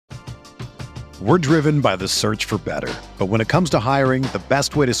We're driven by the search for better. But when it comes to hiring, the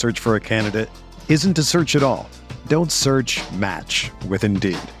best way to search for a candidate isn't to search at all. Don't search, match with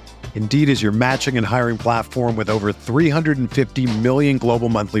Indeed. Indeed is your matching and hiring platform with over 350 million global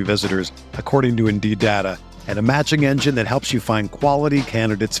monthly visitors, according to Indeed data, and a matching engine that helps you find quality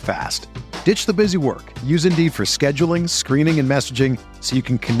candidates fast. Ditch the busy work. Use Indeed for scheduling, screening, and messaging so you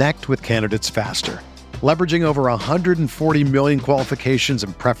can connect with candidates faster. Leveraging over 140 million qualifications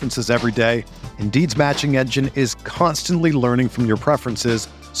and preferences every day, Indeed's matching engine is constantly learning from your preferences,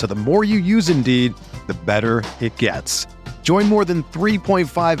 so the more you use Indeed, the better it gets. Join more than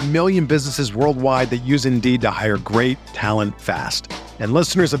 3.5 million businesses worldwide that use Indeed to hire great talent fast. And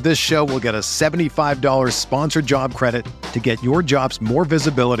listeners of this show will get a $75 sponsored job credit to get your jobs more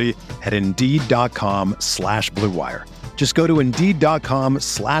visibility at Indeed.com/Blue Wire. Just go to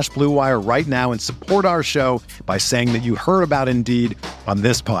Indeed.com/Blue Wire right now and support our show by saying that you heard about Indeed on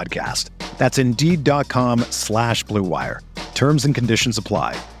this podcast. That's Indeed.com/Blue Wire. Terms and conditions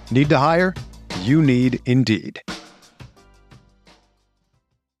apply. Need to hire? You need Indeed.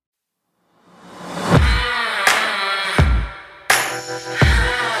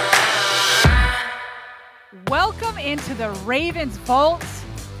 Welcome into the Ravens Vault.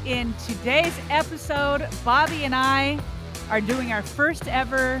 In today's episode, Bobby and I are doing our first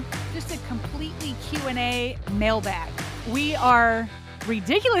ever, just a completely Q&A mailbag. We are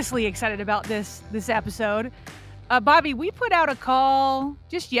ridiculously excited about this episode. Bobby, we put out a call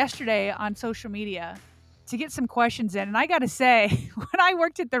just yesterday on social media to get some questions in. And I got to say, when I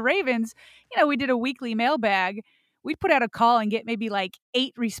worked at the Ravens, we did a weekly mailbag. We'd put out a call and get maybe like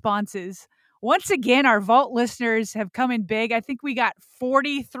 8 responses. Once again, our Vault listeners have come in big. I think we got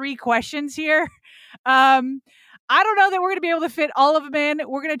 43 questions here. I don't know that we're going to be able to fit all of them in.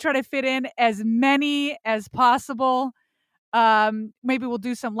 We're going to try to fit in as many as possible. Maybe we'll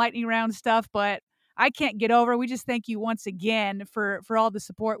do some lightning round stuff, but I can't get over. We just thank you once again for all the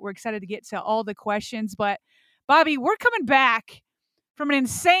support. We're excited to get to all the questions. But Bobby, we're coming back from an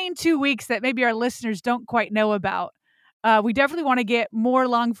insane 2 weeks that maybe our listeners don't quite know about. We definitely want to get more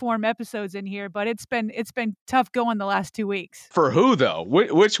long form episodes in here, but it's been tough going the last 2 weeks. For who though?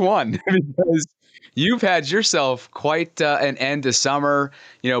 Which one? Because you've had yourself quite an end to summer.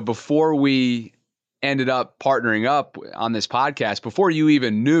 Before we ended up partnering up on this podcast, before you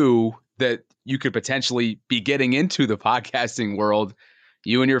even knew that you could potentially be getting into the podcasting world,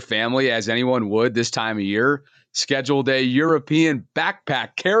 you and your family, as anyone would this time of year, scheduled a European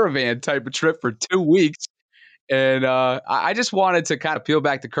backpack caravan type of trip for 2 weeks. And I just wanted to kind of peel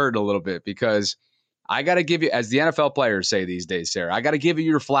back the curtain a little bit, because I got to give you, as the NFL players say these days, Sarah, I got to give you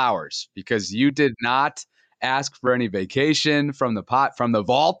your flowers, because you did not ask for any vacation from the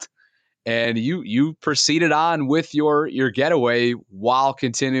vault. And you proceeded on with your getaway while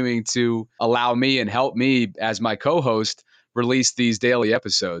continuing to allow me and help me as my co-host release these daily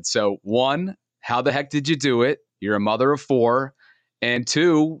episodes. So 1, how the heck did you do it? You're a mother of 4. And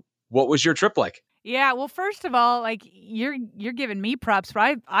 2, what was your trip like? Yeah, well, first of all, like you're giving me props,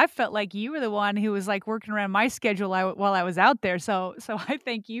 but I felt like you were the one who was like working around my schedule while I was out there. So I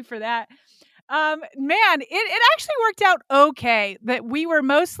thank you for that. Man, it actually worked out okay. That we were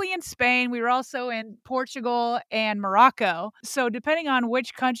mostly in Spain. We were also in Portugal and Morocco. So depending on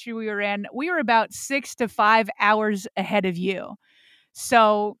which country we were in, we were about 6 to 5 hours ahead of you.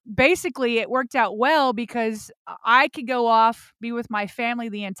 So basically, it worked out well because I could go off, be with my family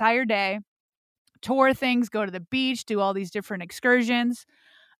the entire day, tour things, go to the beach, do all these different excursions.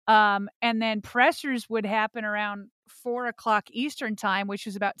 And then pressers would happen around 4 o'clock Eastern time, which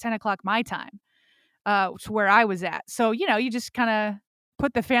was about 10 o'clock my time, to where I was at. So, you just kind of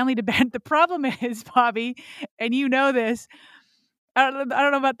put the family to bed. The problem is, Bobby, and you know this, I don't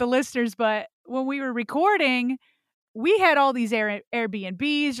know about the listeners, but when we were recording, we had all these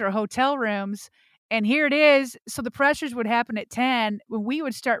Airbnbs or hotel rooms. And here it is. So the pressures would happen at 10 when we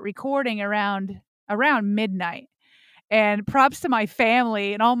would start recording around midnight. And props to my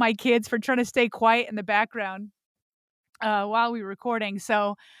family and all my kids for trying to stay quiet in the background while we were recording.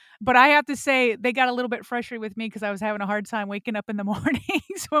 So, but I have to say they got a little bit frustrated with me because I was having a hard time waking up in the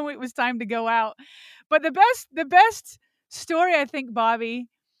mornings when it was time to go out. But the best story, I think, Bobby,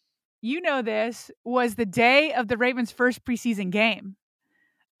 you know this, was the day of the Ravens' first preseason game.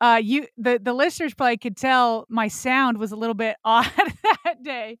 The listeners probably could tell my sound was a little bit odd that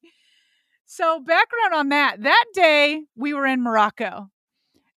day. So background on that day we were in Morocco.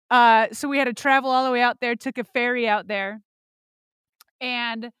 So we had to travel all the way out there, took a ferry out there.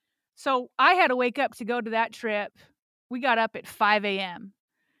 And so I had to wake up to go to that trip. We got up at 5 a.m.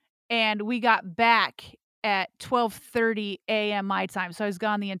 and we got back at 12:30 a.m. my time. So I was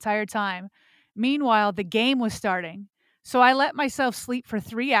gone the entire time. Meanwhile, the game was starting. So I let myself sleep for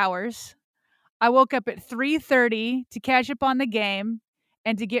 3 hours. I woke up at 3:30 to catch up on the game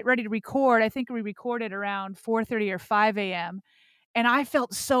and to get ready to record. I think we recorded around 4:30 or 5 a.m. And I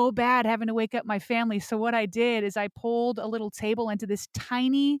felt so bad having to wake up my family. So what I did is I pulled a little table into this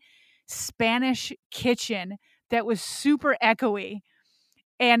tiny Spanish kitchen that was super echoey.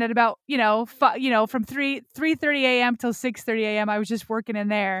 And at about, from 3:30 a.m. till 6:30 a.m., I was just working in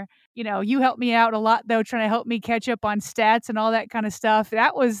there. You helped me out a lot though, trying to help me catch up on stats and all that kind of stuff.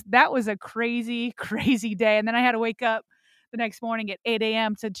 That was a crazy, crazy day. And then I had to wake up the next morning at 8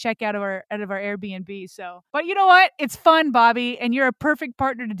 a.m. to check out of our Airbnb. So, but you know what? It's fun, Bobby, and you're a perfect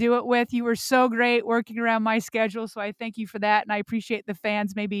partner to do it with. You were so great working around my schedule, so I thank you for that, and I appreciate the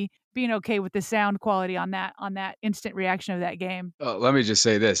fans maybe being okay with the sound quality on that instant reaction of that game. Let me just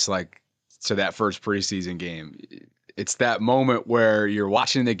say this, like, to that first preseason game, it's that moment where you're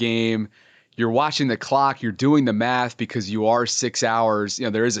watching the game, you're watching the clock, you're doing the math because you are 6 hours,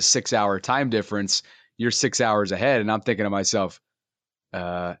 there is a 6-hour time difference. You're 6 hours ahead, and I'm thinking to myself,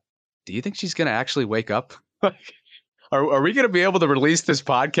 do you think she's gonna actually wake up? Like, are we gonna be able to release this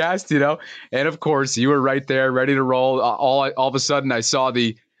podcast? And of course, you were right there, ready to roll. All of a sudden, I saw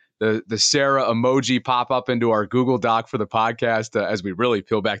the Sarah emoji pop up into our Google Doc for the podcast as we really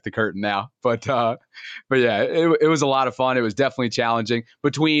peel back the curtain now. But yeah, it was a lot of fun. It was definitely challenging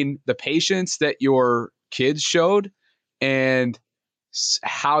between the patience that your kids showed and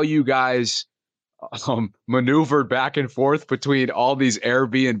how you guys maneuvered back and forth between all these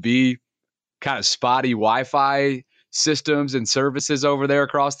Airbnb kind of spotty Wi-Fi systems and services over there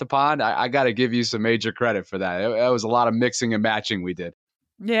across the pond. I got to give you some major credit for that. That was a lot of mixing and matching we did.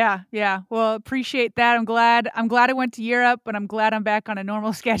 Yeah, yeah. Well, appreciate that. I'm glad I went to Europe, but I'm glad I'm back on a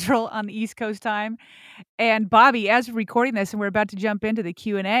normal schedule on the East Coast time. And Bobby, as we're recording this and we're about to jump into the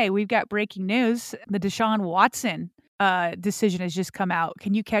Q&A, we've got breaking news. The Deshaun Watson decision has just come out.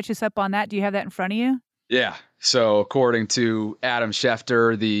 Can you catch us up on that? Do you have that in front of you? Yeah. So according to Adam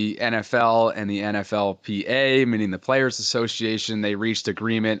Schefter, the NFL and the NFLPA, meaning the Players Association, they reached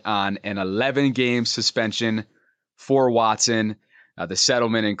agreement on an 11-game suspension for Watson. The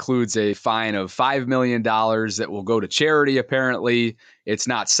settlement includes a fine of $5 million that will go to charity, apparently. It's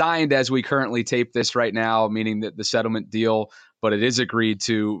not signed as we currently tape this right now, meaning that the settlement deal, but it is agreed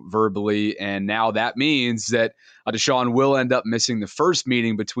to verbally. And now that means that Deshaun will end up missing the first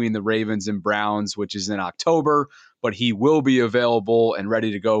meeting between the Ravens and Browns, which is in October, but he will be available and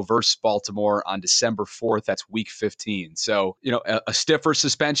ready to go versus Baltimore on December 4th. That's week 15. So, a stiffer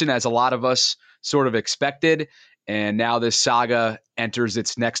suspension, as a lot of us sort of expected. And now this saga enters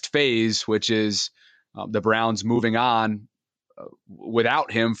its next phase, which is the Browns moving on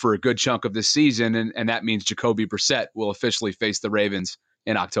without him for a good chunk of this season. And that means Jacoby Brissett will officially face the Ravens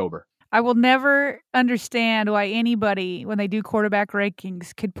in October. I will never understand why anybody, when they do quarterback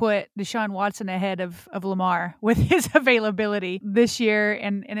rankings, could put Deshaun Watson ahead of Lamar with his availability this year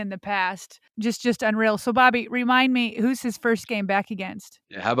and in the past. Just unreal. So, Bobby, remind me, who's his first game back against?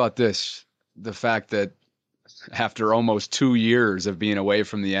 Yeah, how about this? The fact that after almost 2 years of being away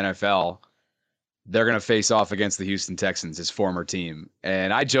from the NFL, they're going to face off against the Houston Texans, his former team.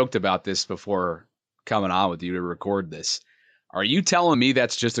 And I joked about this before coming on with you to record this. Are you telling me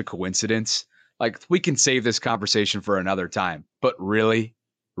that's just a coincidence? Like, we can save this conversation for another time, but really,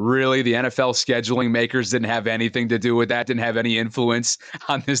 the NFL scheduling makers didn't have anything to do with that, didn't have any influence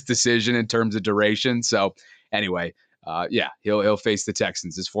on this decision in terms of duration. So anyway, he'll face the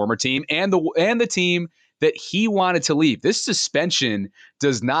Texans, his former team, and the team that he wanted to leave. This suspension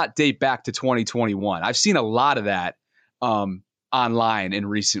does not date back to 2021. I've seen a lot of that online in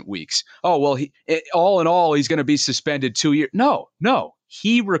recent weeks. Oh, well, all in all, he's going to be suspended 2 years. No.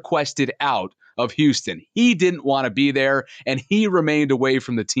 He requested out of Houston. He didn't want to be there, and he remained away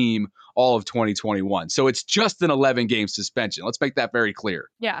from the team all of 2021. So it's just an 11-game suspension. Let's make that very clear.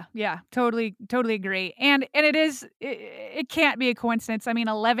 Yeah, totally agree. And it can't be a coincidence. I mean,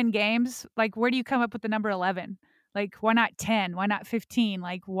 11 games, like, where do you come up with the number 11? Like, why not 10? Why not 15?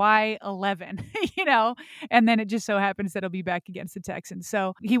 Like, why 11? And then it just so happens that he'll be back against the Texans.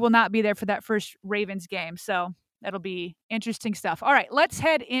 So he will not be there for that first Ravens game. So that'll be interesting stuff. All right, let's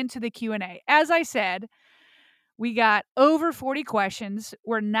head into the Q&A. As I said, we got over 40 questions.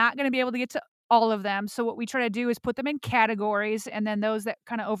 We're not going to be able to get to all of them. So what we try to do is put them in categories, and then those that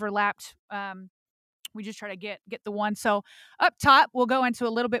kind of overlapped, we just try to get the one. So up top, we'll go into a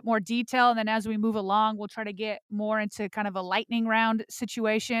little bit more detail. And then as we move along, we'll try to get more into kind of a lightning round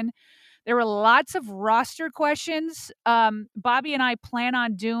situation. There were lots of roster questions. Bobby and I plan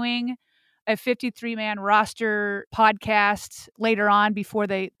on doing a 53-man roster podcast later on before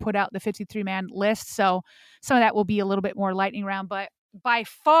they put out the 53-man list. So some of that will be a little bit more lightning round. But by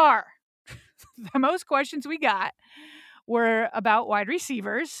far, the most questions we got were about wide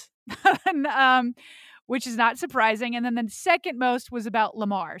receivers, and, which is not surprising. And then the second most was about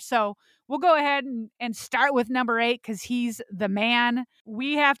Lamar. So we'll go ahead and start with number 8 because he's the man.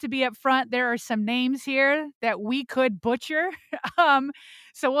 We have to be up front. There are some names here that we could butcher.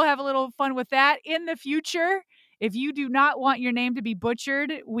 So we'll have a little fun with that in the future. If you do not want your name to be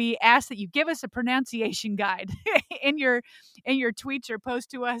butchered, we ask that you give us a pronunciation guide in your tweets or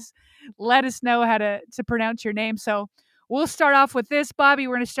post to us. Let us know how to pronounce your name. So we'll start off with this, Bobby.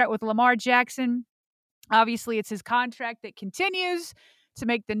 We're going to start with Lamar Jackson. Obviously, it's his contract that continues to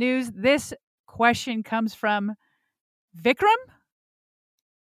make the news. This question comes from Vikram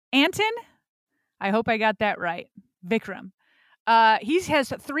Anton. I hope I got that right. Vikram. He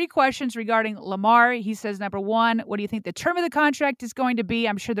has 3 questions regarding Lamar. He says, number 1, what do you think the term of the contract is going to be?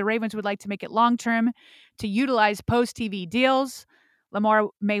 I'm sure the Ravens would like to make it long-term to utilize post-TV deals. Lamar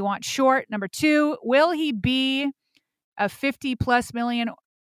may want short. Number 2, will he be a 50-plus million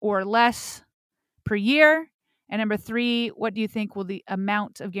or less per year? And number 3, what do you think will the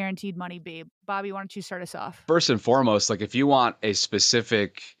amount of guaranteed money be? Bobby, why don't you start us off? First and foremost, like if you want a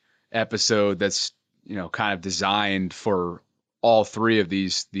specific episode that's, kind of designed for all 3 of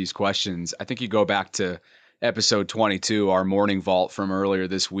these questions, I think you go back to episode 22, our morning vault from earlier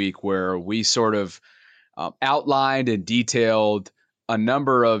this week, where we sort of outlined and detailed a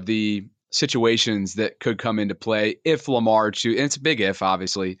number of the situations that could come into play if Lamar and it's a big if,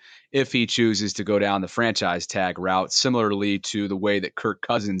 obviously, if he chooses to go down the franchise tag route, similarly to the way that Kirk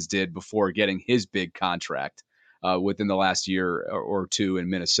Cousins did before getting his big contract within the last year or 2 in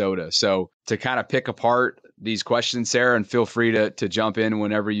Minnesota. So to kind of pick apart these questions, Sarah, and feel free to jump in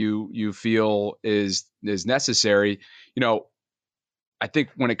whenever you feel is necessary. I think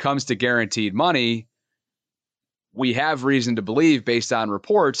when it comes to guaranteed money, we have reason to believe, based on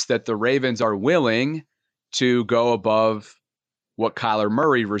reports, that the Ravens are willing to go above what Kyler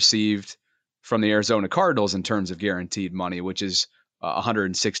Murray received from the Arizona Cardinals in terms of guaranteed money, which is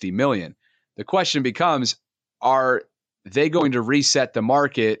 $160 million. The question becomes, are they going to reset the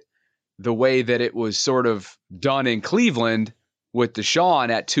market the way that it was sort of done in Cleveland with Deshaun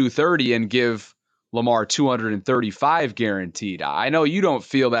at 230 and give Lamar 235 guaranteed? I know you don't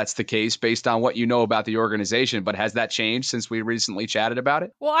feel that's the case based on what you know about the organization, but has that changed since we recently chatted about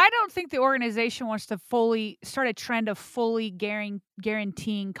it? Well, I don't think the organization wants to fully start a trend of fully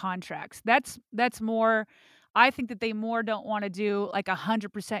guaranteeing contracts. That's more, I think that they more don't want to do like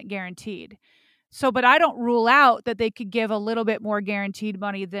 100% guaranteed. So, but I don't rule out that they could give a little bit more guaranteed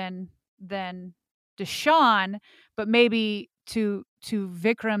money than Deshaun, but maybe to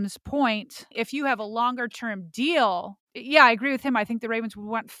Vikram's point, if you have a longer term deal, yeah, I agree with him. I think the Ravens would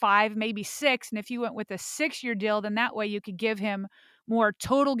want 5, maybe 6. And if you went with a 6-year deal, then that way you could give him more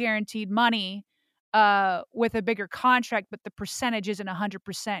total guaranteed money with a bigger contract, but the percentage isn't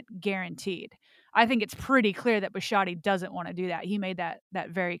 100% guaranteed. I think it's pretty clear that Bisciotti doesn't want to do that. He made that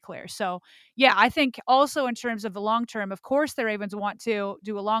very clear. So, yeah, I think also in terms of the long term, of course, the Ravens want to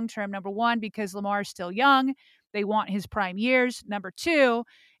do a long term, number 1, because Lamar is still young. They want his prime years. Number 2,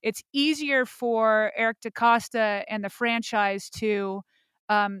 it's easier for Eric DeCosta and the franchise to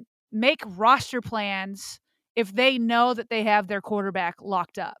make roster plans if they know that they have their quarterback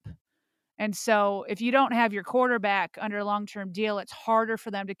locked up. And so if you don't have your quarterback under a long-term deal, it's harder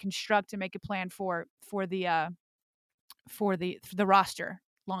for them to construct and make a plan for the roster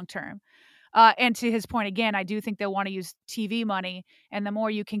long-term. And to his point, again, I do think they'll want to use TV money. And the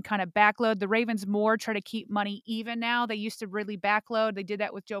more you can kind of backload, the Ravens more try to keep money even now. They used to really backload. They did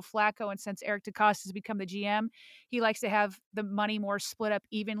that with Joe Flacco. And since Eric DeCosta has become the GM, he likes to have the money more split up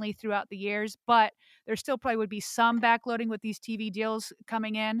evenly throughout the years. But there still probably would be some backloading with these TV deals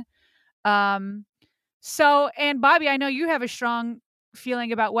coming in. And Bobby, I know you have a strong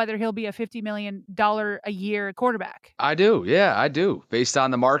feeling about whether he'll be a $50 million a year quarterback. I do. Yeah, I do. Based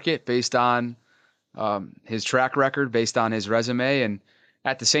on the market, based on his track record, based on his resume. And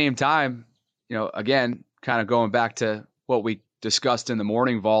at the same time, again, kind of going back to what we discussed in the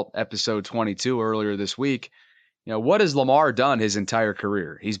Morning Vault episode 22 earlier this week, what has Lamar done his entire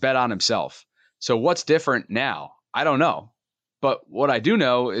career? He's bet on himself. So what's different now? I don't know. But what I do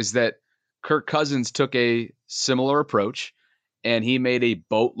know is that Kirk Cousins took a similar approach, and he made a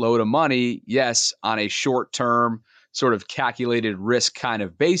boatload of money, yes, on a short-term sort of calculated risk kind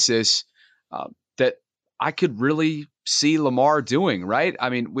of basis that I could really see Lamar doing, right?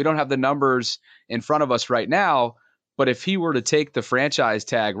 I mean, we don't have the numbers in front of us right now, but if he were to take the franchise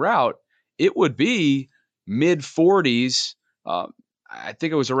tag route, it would be mid 40s. I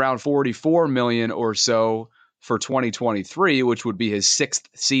think it was around 44 million or so for 2023, which would be his 6th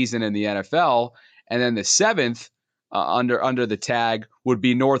season in the NFL. And then the 7th under the tag would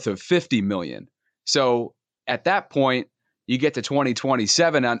be north of 50 million. So at that point, you get to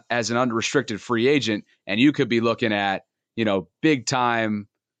 2027 as an unrestricted free agent, and you could be looking at, big time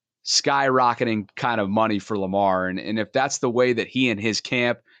skyrocketing kind of money for Lamar. And if that's the way that he and his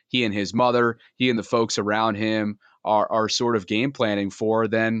camp, he and his mother, he and the folks around him are sort of game planning for,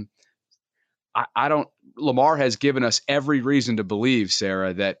 then I don't. Lamar has given us every reason to believe,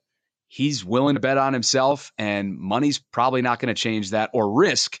 Sarah, that he's willing to bet on himself, and money's probably not going to change that, or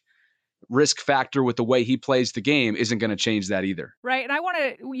risk factor with the way he plays the game isn't going to change that either. Right. And I want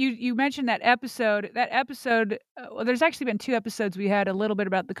to, you mentioned that episode. Well, there's actually been 2 episodes we had a little bit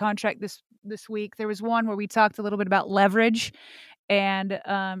about the contract this week. There was one where we talked a little bit about leverage, and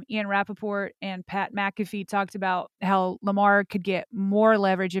Ian Rappaport and Pat McAfee talked about how Lamar could get more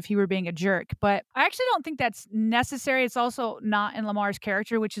leverage if he were being a jerk. But I actually don't think that's necessary. It's also not in Lamar's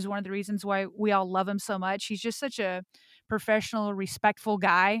character, which is one of the reasons why we all love him so much. He's just such a professional, respectful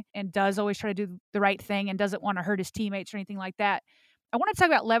guy, and does always try to do the right thing and doesn't want to hurt his teammates or anything like that. I want to talk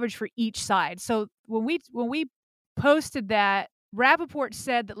about leverage for each side. So when we posted that, Rappaport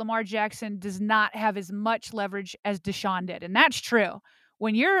said that Lamar Jackson does not have as much leverage as Deshaun did. And that's true.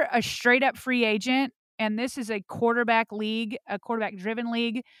 When you're a straight up free agent, and this is a quarterback league, a quarterback driven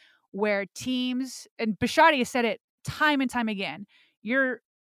league, where teams, and Bisciotti has said it time and time again, you're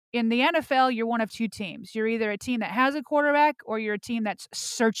in the NFL, you're one of 2 teams. You're either a team that has a quarterback, or you're a team that's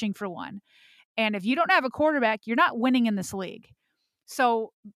searching for one. And if you don't have a quarterback, you're not winning in this league.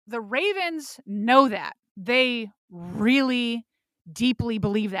 So the Ravens know that. They really deeply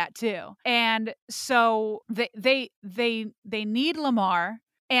believe that too. And so they need Lamar,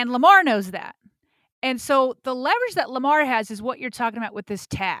 and Lamar knows that. And so the leverage that Lamar has is what you're talking about with this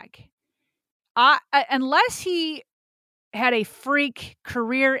tag. Unless he had a freak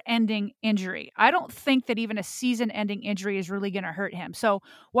career-ending injury, I don't think that even a season-ending injury is really going to hurt him. So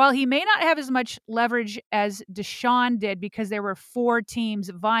while he may not have as much leverage as Deshaun did because there were 4 teams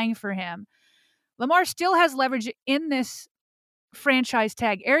vying for him, Lamar still has leverage in this franchise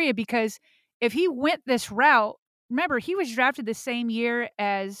tag area, because if he went this route, remember, he was drafted the same year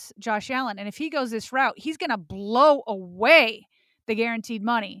as Josh Allen, and if he goes this route, he's going to blow away the guaranteed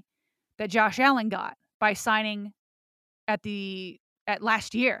money that Josh Allen got by signing at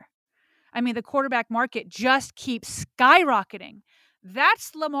last year. I mean, the quarterback market just keeps skyrocketing.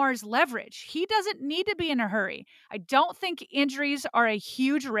 That's Lamar's leverage. He doesn't need to be in a hurry. I don't think injuries are a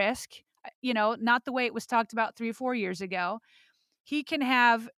huge risk, not the way it was talked about 3 or 4 years ago. He can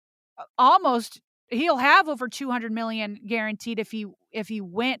have he'll have over 200 million guaranteed if he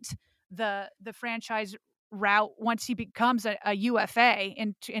went the franchise route once he becomes a UFA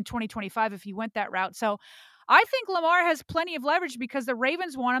in 2025, if he went that route. So I think Lamar has plenty of leverage because the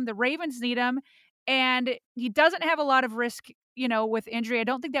Ravens want him, the Ravens need him, and he doesn't have a lot of risk, with injury. I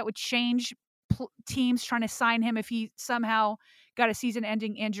don't think that would change teams trying to sign him if he somehow got a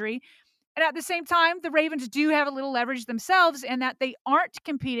season-ending injury. And at the same time, the Ravens do have a little leverage themselves in that they aren't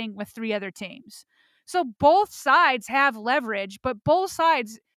competing with 3 other teams. So both sides have leverage, but both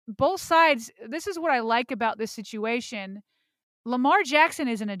sides, this is what I like about this situation. Lamar Jackson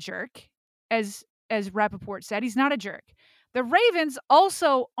isn't a jerk, as Rappaport said. He's not a jerk. The Ravens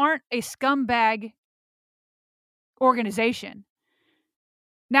also aren't a scumbag organization.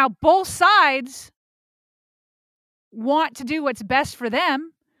 Now, both sides want to do what's best for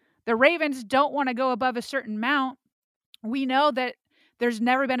them. The Ravens don't want to go above a certain amount. We know that there's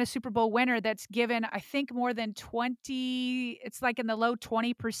never been a Super Bowl winner that's given, I think, more than 20, it's like in the low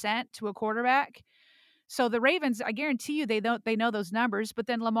 20% to a quarterback. So the Ravens, I guarantee you, they know those numbers. But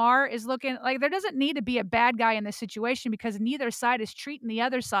then Lamar is looking like there doesn't need to be a bad guy in this situation because neither side is treating the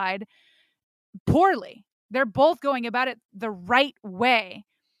other side poorly. They're both going about it the right way,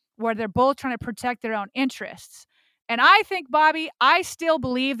 where they're both trying to protect their own interests. And I think, Bobby, I still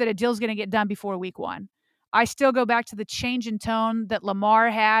believe that a deal's going to get done before week 1. I still go back to the change in tone that Lamar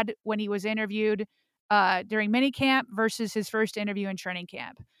had when he was interviewed during minicamp versus his first interview in training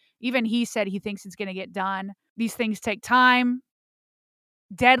camp. Even he said he thinks it's going to get done. These things take time.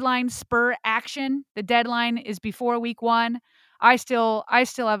 Deadlines spur action. The deadline is before week 1. I still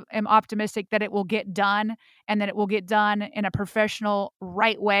am optimistic that it will get done, and that it will get done in a professional,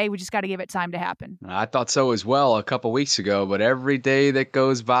 right way. We just got to give it time to happen. I thought so as well a couple weeks ago, but every day that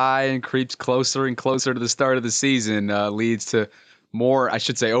goes by and creeps closer and closer to the start of the season leads to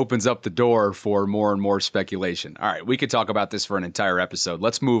opens up the door for more and more speculation. All right, we could talk about this for an entire episode.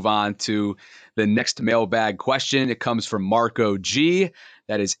 Let's move on to the next mailbag question. It comes from Marco G.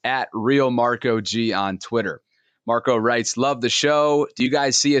 That is at Real Marco G on Twitter. Marco writes, love the show. Do you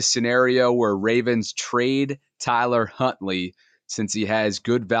guys see a scenario where Ravens trade Tyler Huntley since he has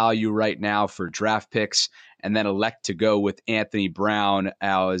good value right now for draft picks and then elect to go with Anthony Brown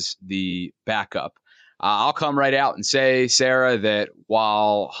as the backup? I'll come right out and say, Sarah, that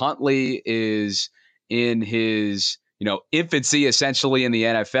while Huntley is in his infancy essentially in the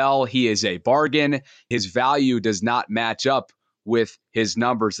NFL, he is a bargain. His value does not match up with his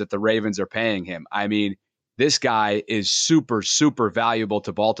numbers that the Ravens are paying him. I mean, this guy is super, super valuable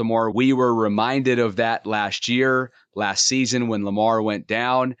to Baltimore. We were reminded of that last season when Lamar went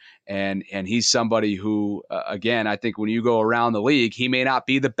down. And he's somebody who, again, I think when you go around the league, he may not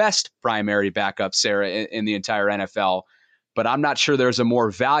be the best primary backup, Sarah, in the entire NFL. But I'm not sure there's a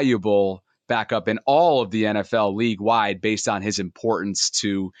more valuable backup in all of the NFL league-wide based on his importance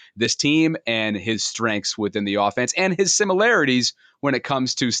to this team and his strengths within the offense and his similarities when it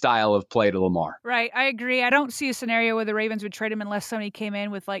comes to style of play to Lamar. Right. I agree. I don't see a scenario where the Ravens would trade him unless somebody came in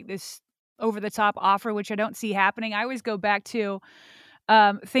with like this over-the-top offer, which I don't see happening. I always go back to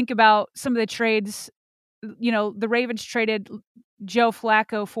think about some of the trades. The Ravens traded Joe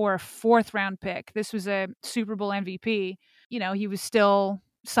Flacco for a 4th-round pick. This was a Super Bowl MVP. He was still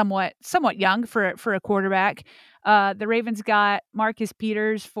somewhat young for a quarterback. The Ravens got Marcus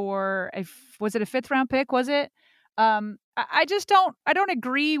Peters for was it a 5th-round pick? Was it? I just don't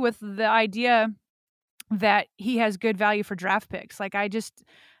agree with the idea that he has good value for draft picks. Like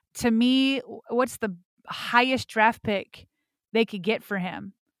to me, what's the highest draft pick they could get for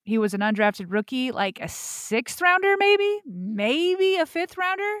him? He was an undrafted rookie, like a 6th-rounder, maybe a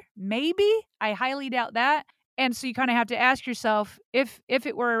 5th-rounder, maybe. I highly doubt that. And so you kind of have to ask yourself, if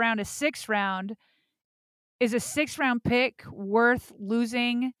it were around a 6th round, is a 6th-round pick worth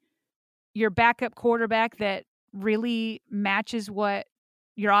losing your backup quarterback that really matches what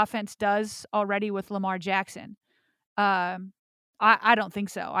your offense does already with Lamar Jackson? I don't think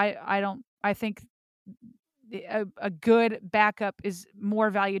so. I think a good backup is more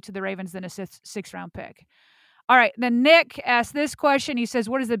value to the Ravens than a 6th-round pick. All right. Then Nick asked this question. He says,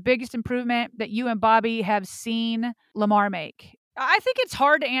 what is the biggest improvement that you and Bobby have seen Lamar make? I think it's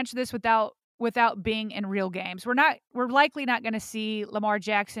hard to answer this without being in real games. We're likely not going to see Lamar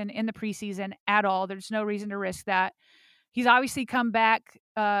Jackson in the preseason at all. There's no reason to risk that. He's obviously come back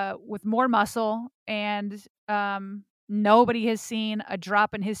with more muscle, and nobody has seen a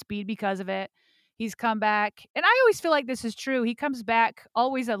drop in his speed because of it. He's come back, and I always feel like this is true. He comes back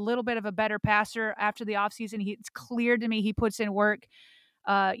always a little bit of a better passer after the offseason. It's clear to me he puts in work.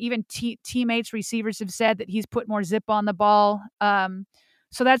 Even teammates, receivers have said that he's put more zip on the ball.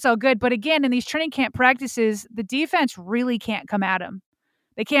 So that's all good. But again, in these training camp practices, the defense really can't come at him.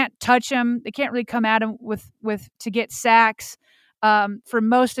 They can't touch him. They can't really come at him with to get sacks. For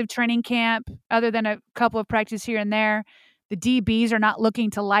most of training camp, other than a couple of practices here and there, the DBs are not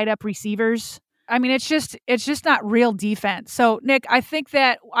looking to light up receivers. I mean, it's just not real defense. So, Nick, I think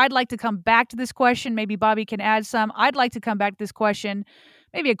that I'd like to come back to this question. Maybe Bobby can add some. I'd like to come back to this question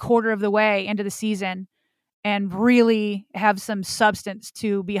maybe a quarter of the way into the season and really have some substance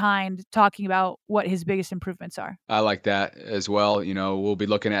behind talking about what his biggest improvements are. I like that as well. We'll be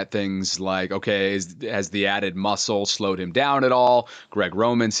looking at things like, okay, has the added muscle slowed him down at all? Greg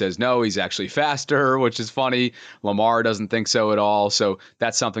Roman says no, he's actually faster, which is funny. Lamar doesn't think so at all. So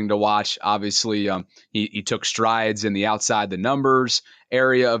that's something to watch. Obviously, he took strides in the outside the numbers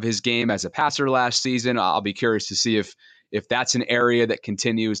area of his game as a passer last season. I'll be curious to see if that's an area that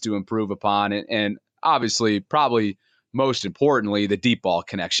continues to improve upon it. And obviously, probably most importantly, the deep ball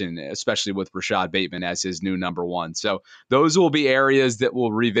connection, especially with Rashad Bateman as his new number 1. So those will be areas that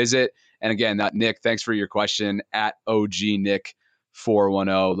we'll revisit. And again, Nick, thanks for your question at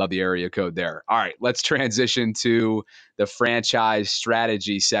OGNick410. Love the area code there. All right, let's transition to the franchise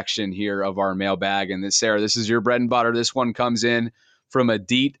strategy section here of our mailbag. And Sarah, this is your bread and butter. This one comes in from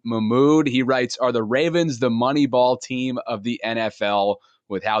Adit Mahmood. He writes, are the Ravens the Moneyball team of the NFL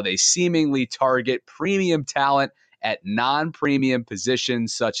with how they seemingly target premium talent at non-premium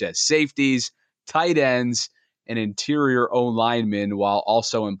positions such as safeties, tight ends, and interior O-linemen while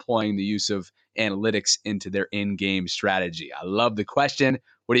also employing the use of analytics into their in-game strategy? I love the question.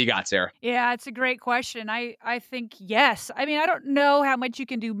 What do you got, Sarah? Yeah, it's a great question. I think yes. I mean, I don't know how much you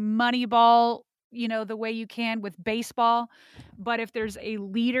can do Moneyball, the way you can with baseball, but if there's a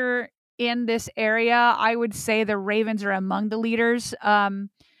leader in this area, I would say the Ravens are among the leaders.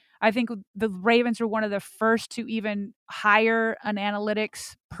 I think the Ravens were one of the first to even hire an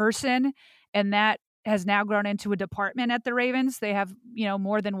analytics person, and that has now grown into a department at the Ravens. They have,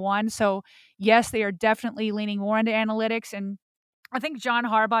 more than one. So yes, they are definitely leaning more into analytics. And I think John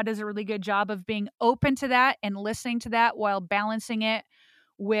Harbaugh does a really good job of being open to that and listening to that while balancing it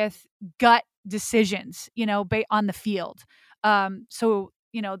with gut decisions, on the field. So,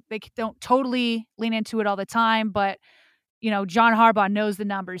 they don't totally lean into it all the time, but John Harbaugh knows the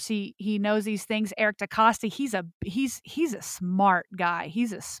numbers. He knows these things. Eric DeCosta, he's a smart guy.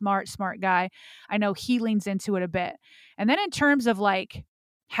 He's a smart guy. I know he leans into it a bit. And then in terms of like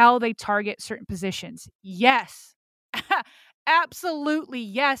how they target certain positions, yes. Absolutely,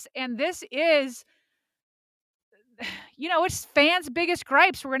 yes. And this is, it's fans' biggest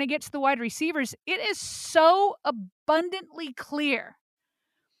gripes. We're going to get to the wide receivers. It is so abundantly clear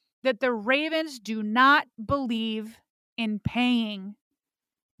that the Ravens do not believe in paying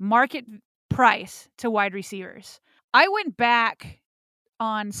market price to wide receivers. I went back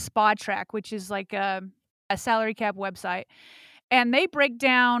on SpotTrack, which is like a salary cap website, and they break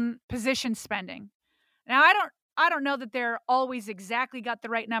down position spending. Now, I don't know that they're always exactly got the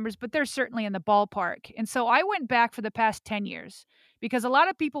right numbers, but they're certainly in the ballpark. And so I went back for the past 10 years because a lot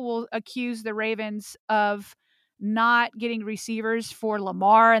of people will accuse the Ravens of not getting receivers for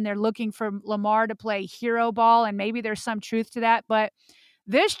Lamar, and they're looking for Lamar to play hero ball, and maybe there's some truth to that. But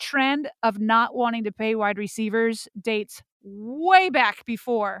this trend of not wanting to pay wide receivers dates way back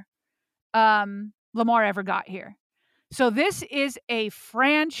before Lamar ever got here. So this is a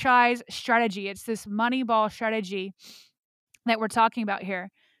franchise strategy. It's this Moneyball strategy that we're talking about here.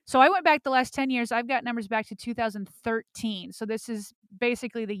 So I went back the last 10 years. I've got numbers back to 2013. So this is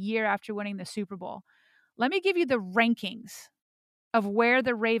basically the year after winning the Super Bowl. Let me give you the rankings of where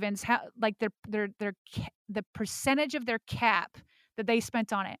the Ravens the percentage of their cap that they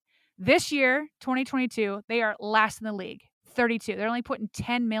spent on it. This year, 2022, they are last in the league, 32. They're only putting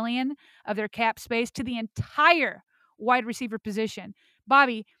 $10 million of their cap space to the entire wide receiver position.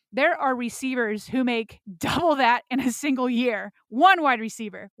 Bobby, there are receivers who make double that in a single year. One wide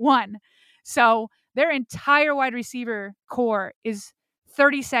receiver, one. So their entire wide receiver core is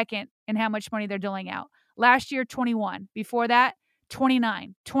 32nd in how much money they're doling out. Last year, 21. Before that,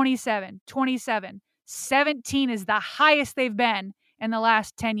 29, 27, 27. 17 is the highest they've been in the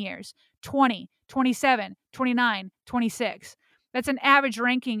last 10 years. 20, 27, 29, 26. That's an average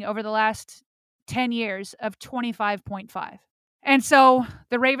ranking over the last 10 years of 25.5. And so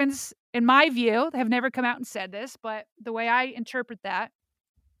the Ravens, in my view, have never come out and said this, but the way I interpret that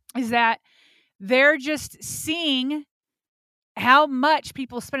is that they're just seeing how much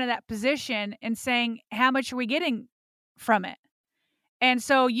people spend in that position and saying, how much are we getting from it? And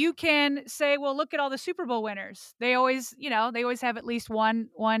so you can say, well, look at all the Super Bowl winners. They always have at least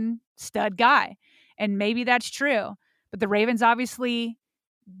one stud guy. And maybe that's true. But the Ravens obviously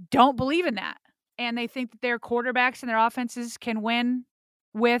don't believe in that. And they think that their quarterbacks and their offenses can win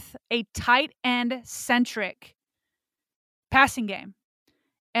with a tight end centric passing game.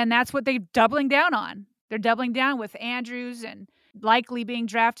 And that's what they're doubling down on. They're doubling down with Andrews and likely being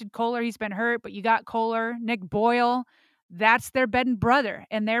drafted Kohler. He's been hurt, but you got Kohler, Nick Boyle. That's their bread and butter.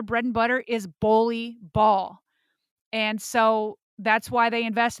 And their bread and butter is bully ball. And so that's why they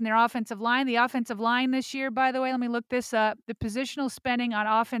invest in their offensive line. The offensive line this year, by the way, let me look this up. The positional spending on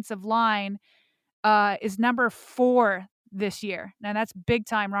offensive line is number 4 this year. Now that's big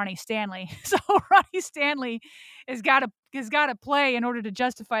time Ronnie Stanley. So Ronnie Stanley has got to play in order to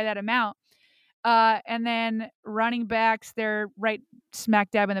justify that amount. And then running backs, they're right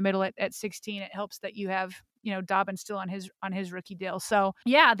smack dab in the middle at 16. It helps that you have, Dobbins still on his rookie deal. So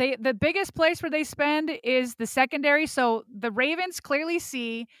yeah, the biggest place where they spend is the secondary. So the Ravens clearly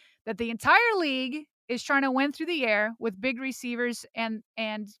see that the entire league is trying to win through the air with big receivers and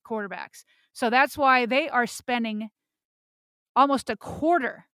quarterbacks. So that's why they are spending almost a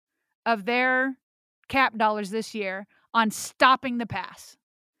quarter of their cap dollars this year on stopping the pass.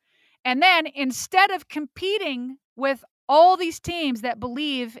 And then instead of competing with all these teams that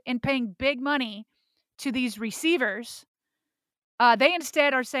believe in paying big money to these receivers, they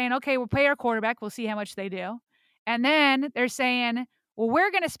instead are saying, okay, we'll pay our quarterback. We'll see how much they do. And then they're saying, well,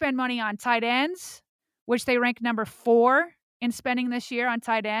 we're going to spend money on tight ends, which they rank number 4 in spending this year on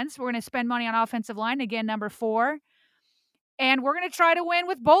tight ends. We're going to spend money on offensive line, again, number 4. And we're going to try to win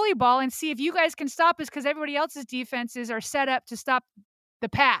with bully ball and see if you guys can stop us, because everybody else's defenses are set up to stop the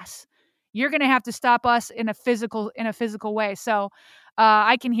pass. You're going to have to stop us in a physical way. So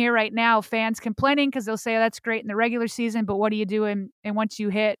I can hear right now fans complaining because they'll say, oh, that's great in the regular season, but what do you do and once you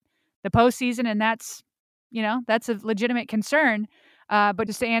hit the postseason? And that's a legitimate concern. But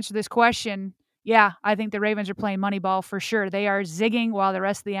just to answer this question, yeah, I think the Ravens are playing Moneyball for sure. They are zigging while the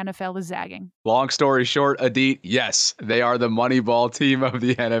rest of the NFL is zagging. Long story short, Adit, yes, they are the Moneyball team of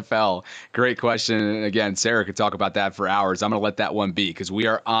the NFL. Great question. And again, Sarah could talk about that for hours. I'm going to let that one be because we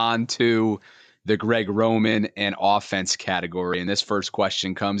are on to the Greg Roman and offense category. And this first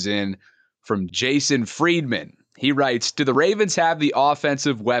question comes in from Jason Friedman. He writes, do the Ravens have the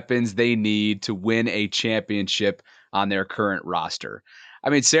offensive weapons they need to win a championship on their current roster? I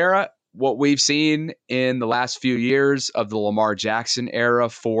mean, Sarah, what we've seen in the last few years of the Lamar Jackson era,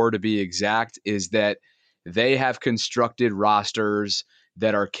 4 to be exact, is that they have constructed rosters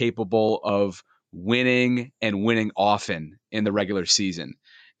that are capable of winning and winning often in the regular season.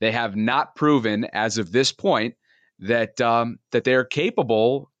 They have not proven as of this point that that they're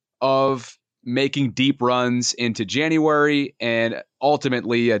capable of making deep runs into January and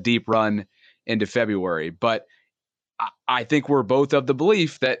ultimately a deep run into February. But I think we're both of the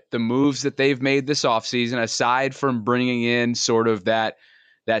belief that the moves that they've made this offseason, aside from bringing in sort of that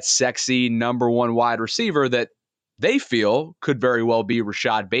sexy number one wide receiver that they feel could very well be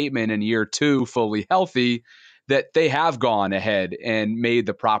Rashad Bateman in year 2, fully healthy, that they have gone ahead and made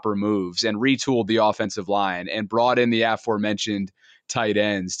the proper moves and retooled the offensive line and brought in the aforementioned tight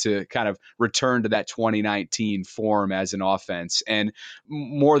ends to kind of return to that 2019 form as an offense. And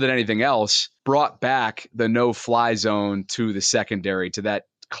more than anything else, brought back the no-fly zone to the secondary, to that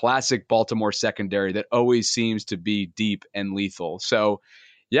classic Baltimore secondary that always seems to be deep and lethal. So,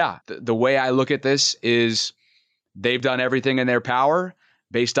 yeah, the way I look at this is they've done everything in their power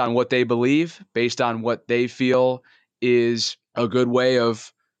based on what they believe, based on what they feel is a good way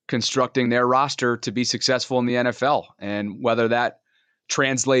of constructing their roster to be successful in the NFL. And whether that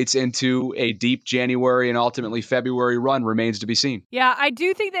translates into a deep January and ultimately February run remains to be seen. Yeah, I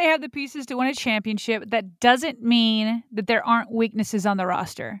do think they have the pieces to win a championship. That doesn't mean that there aren't weaknesses on the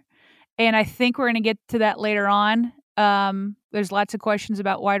roster. And I think we're going to get to that later on. There's lots of questions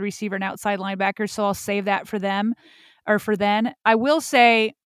about wide receiver and outside linebackers, so I'll save that for them or for then. I will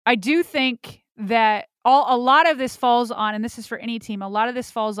say, I do think that a lot of this falls on, and this is for any team, a lot of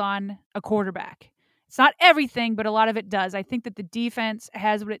this falls on a quarterback. It's not everything, but a lot of it does. I think that the defense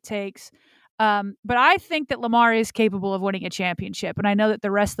has what it takes. But I think that Lamar is capable of winning a championship, and I know that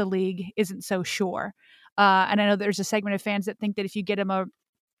the rest of the league isn't so sure. And I know there's a segment of fans that think that if you get him a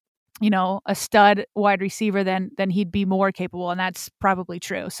stud wide receiver, then he'd be more capable, and that's probably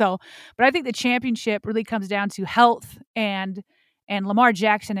true. So, but I think the championship really comes down to health and Lamar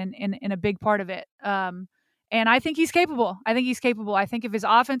Jackson in a big part of it. And I think he's capable. I think if his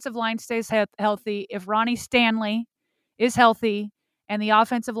offensive line stays healthy, if Ronnie Stanley is healthy and the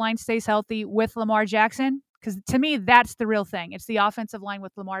offensive line stays healthy with Lamar Jackson, because to me, that's the real thing. It's the offensive line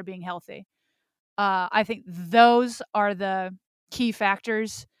with Lamar being healthy. I think those are the key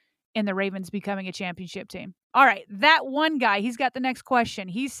factors in the Ravens becoming a championship team. All right, that one guy, he's got the next question.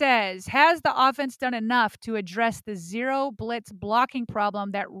 He says, has the offense done enough to address the zero blitz blocking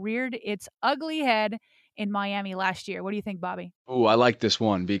problem that reared its ugly head in Miami last year? What do you think, Bobby? Oh, I like this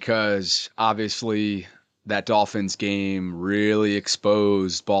one because obviously that Dolphins game really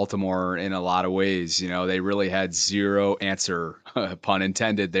exposed Baltimore in a lot of ways. You know, they really had zero answer, pun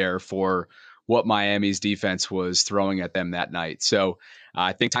intended there, for what Miami's defense was throwing at them that night. So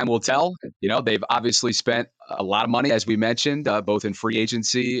I think time will tell. You know, they've obviously spent a lot of money, as we mentioned, both in free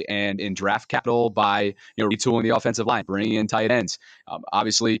agency and in draft capital by, retooling the offensive line, bringing in tight ends.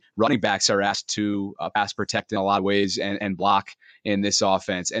 Obviously, running backs are asked to pass protect in a lot of ways and block in this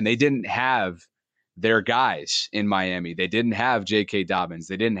offense. And they didn't have their guys in Miami. They didn't have J.K. Dobbins.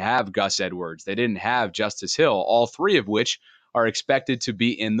 They didn't have Gus Edwards. They didn't have Justice Hill, all three of which are expected to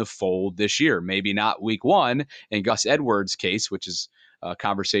be in the fold this year. Maybe not week one in Gus Edwards' case, which is a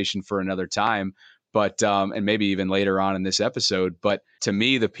conversation for another time, but and maybe even later on in this episode. But to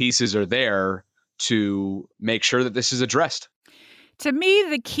me, the pieces are there to make sure that this is addressed. To me,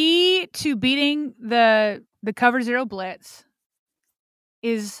 the key to beating the cover zero blitz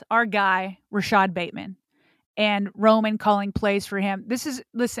is our guy, Rashad Bateman, and Roman calling plays for him. This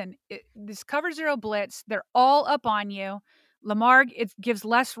cover zero blitz, they're all up on you. Lamar, it gives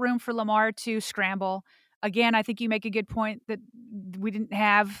less room for Lamar to scramble. Again, I think you make a good point that we didn't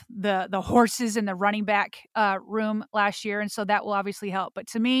have the horses in the running back room last year, and so that will obviously help. But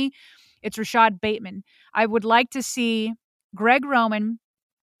to me, it's Rashad Bateman. I would like to see Greg Roman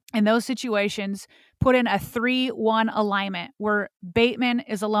in those situations put in a 3-1 alignment where Bateman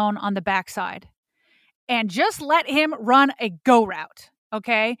is alone on the backside, and just let him run a go route,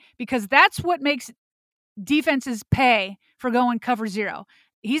 okay? Because that's what makes defenses pay for going cover zero.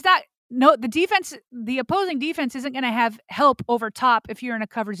 He's not no, the opposing defense isn't going to have help over top if you're in a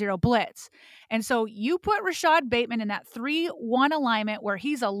cover zero blitz. And so you put Rashad Bateman in that 3-1 alignment where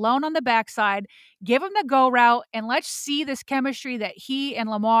he's alone on the backside, give him the go route, and let's see this chemistry that he and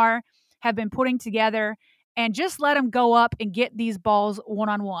Lamar have been putting together, and just let him go up and get these balls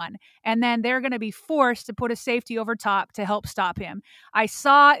one-on-one. And then they're going to be forced to put a safety over top to help stop him.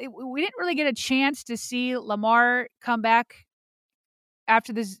 We didn't really get a chance to see Lamar come back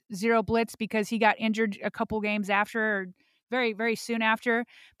after the zero blitz because he got injured a couple games after, or very, very soon after.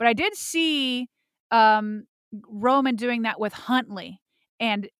 But I did see Roman doing that with Huntley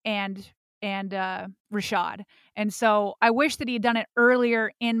and Rashad. And so I wish that he had done it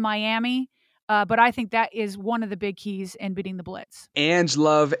earlier in Miami. But I think that is one of the big keys in beating the blitz.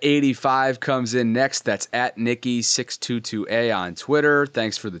 AngeLove85 comes in next. That's at Nikki622A on Twitter.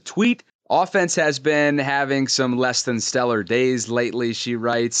 Thanks for the tweet. Offense has been having some less than stellar days lately, she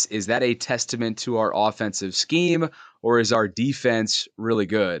writes. Is that a testament to our offensive scheme, or is our defense really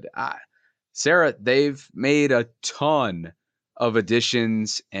good? Sarah, they've made a ton of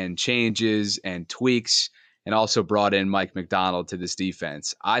additions and changes and tweaks, and also brought in Mike McDonald to this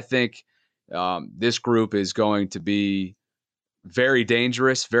defense. I think this group is going to be very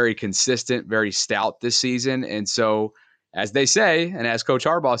dangerous, very consistent, very stout this season. And so, as they say, and as Coach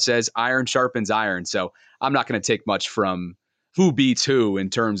Harbaugh says, iron sharpens iron. So I'm not going to take much from who beats who in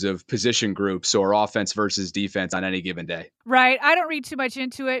terms of position groups or offense versus defense on any given day. Right. I don't read too much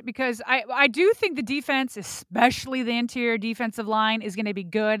into it because I do think the defense, especially the interior defensive line, is going to be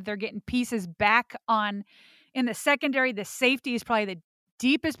good. They're getting pieces back on in the secondary. The safety is probably the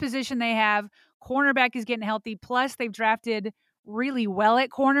deepest position they have. Cornerback is getting healthy. Plus, they've drafted really well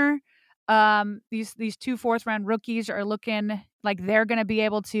at corner. These 2 fourth-round rookies are looking like they're going to be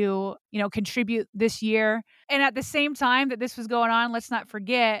able to, contribute this year. And at the same time that this was going on, let's not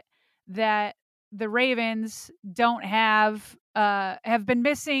forget that the Ravens have been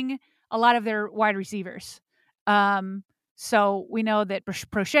missing a lot of their wide receivers. So we know that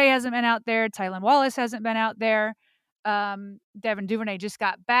Prochet hasn't been out there. Tylan Wallace hasn't been out there. Devin Duvernay just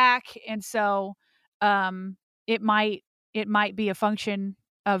got back. And so it might be a function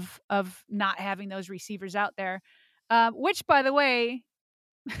of not having those receivers out there, which, by the way,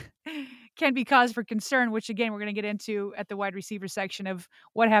 can be cause for concern, which, again, we're going to get into at the wide receiver section of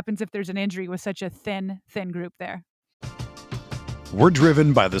what happens if there's an injury with such a thin group there. We're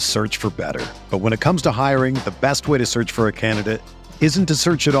driven by the search for better. But when it comes to hiring, the best way to search for a candidate isn't to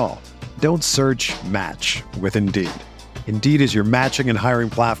search at all. Don't search, match with Indeed. Indeed is your matching and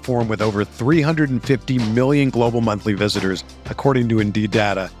hiring platform with over 350 million global monthly visitors, according to Indeed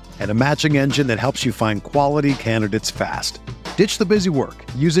data, and a matching engine that helps you find quality candidates fast. Ditch the busy work.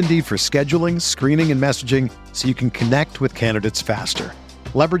 Use Indeed for scheduling, screening, and messaging so you can connect with candidates faster.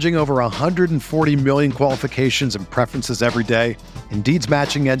 Leveraging over 140 million qualifications and preferences every day, Indeed's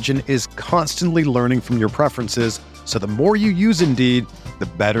matching engine is constantly learning from your preferences, so the more you use Indeed, the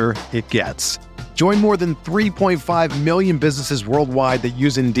better it gets. Join more than 3.5 million businesses worldwide that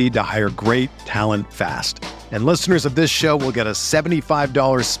use Indeed to hire great talent fast. And listeners of this show will get a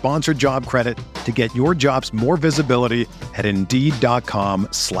 $75 sponsored job credit to get your jobs more visibility at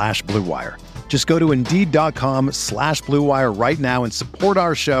Indeed.com/Blue Wire. Just go to Indeed.com/Blue Wire right now and support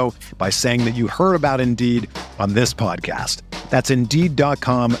our show by saying that you heard about Indeed on this podcast. That's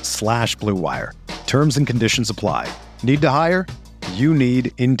Indeed.com/Blue Wire. Terms and conditions apply. Need to hire? You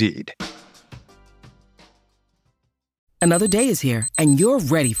need Indeed. Another day is here, and you're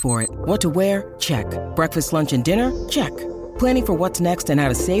ready for it. What to wear? Check. Breakfast, lunch, and dinner? Check. Planning for what's next and how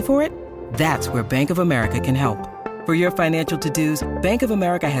to save for it? That's where Bank of America can help. For your financial to-dos, Bank of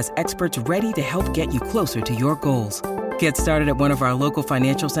America has experts ready to help get you closer to your goals. Get started at one of our local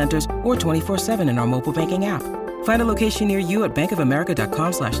financial centers or 24/7 in our mobile banking app. Find a location near you at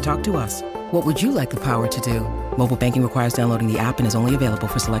bankofamerica.com/talktous. What would you like the power to do? Mobile banking requires downloading the app and is only available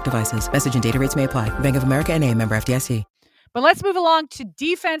for select devices. Message and data rates may apply. Bank of America N.A., member FDIC. But let's move along to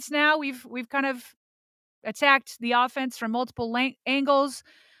defense now. We've kind of attacked the offense from multiple angles.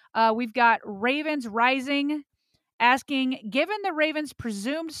 We've got Ravens Rising asking, given the Ravens'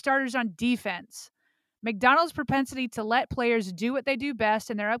 presumed starters on defense, McDonald's propensity to let players do what they do best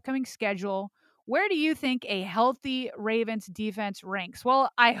in their upcoming schedule, where do you think a healthy Ravens defense ranks?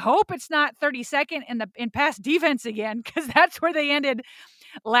 Well, I hope it's not 32nd in pass defense again, because that's where they ended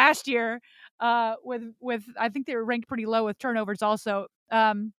last year. With I think they were ranked pretty low with turnovers also.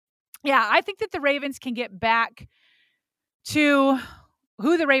 I think that the Ravens can get back to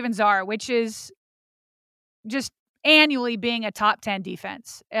who the Ravens are, which is just annually being a top 10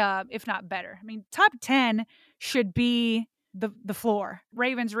 defense, if not better. I mean, top 10 should be the floor.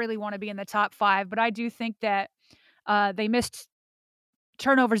 Ravens really want to be in the top 5, but I do think that they missed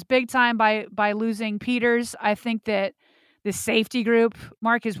turnovers big time by losing Peters. I think that the safety group,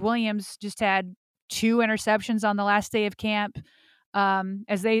 Marcus Williams, just had 2 interceptions on the last day of camp.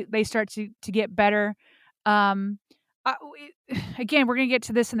 As they start to get better. Again, we're going to get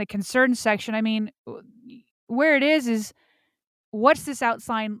to this in the concern section. I mean, where it is what's this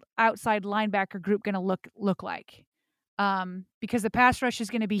outside linebacker group going to look like? Because the pass rush is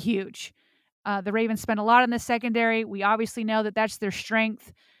going to be huge. The Ravens spend a lot on the secondary. We obviously know that that's their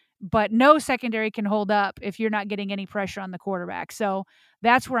strength, but no secondary can hold up if you're not getting any pressure on the quarterback. So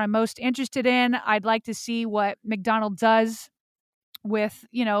that's where I'm most interested in. I'd like to see what McDonald does with,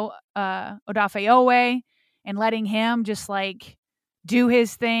 Odafe Owe and letting him just like do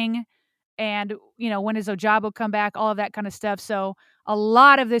his thing. And, when does Ojabo come back? All of that kind of stuff. So a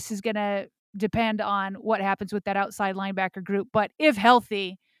lot of this is going to depend on what happens with that outside linebacker group. But if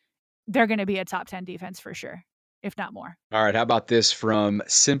healthy, they're going to be a top 10 defense for sure, if not more. All right. How about this from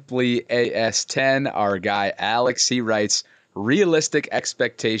Simply AS10? Our guy, Alex, he writes, realistic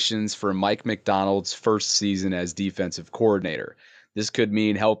expectations for Mike McDonald's first season as defensive coordinator. This could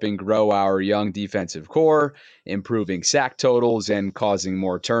mean helping grow our young defensive core, improving sack totals, and causing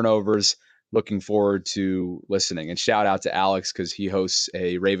more turnovers. Looking forward to listening. And shout out to Alex because he hosts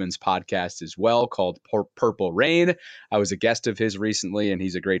a Ravens podcast as well called Purple Rain. I was a guest of his recently, and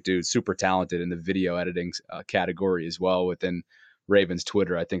he's a great dude, super talented in the video editing category as well within Ravens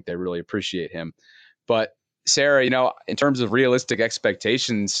Twitter. I think they really appreciate him. But Sarah, in terms of realistic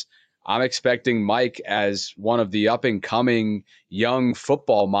expectations, I'm expecting Mike as one of the up-and-coming young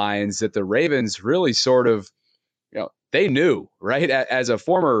football minds that the Ravens really sort of, they knew, right? As a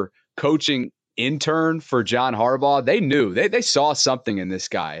former coaching intern for John Harbaugh, they knew. They saw something in this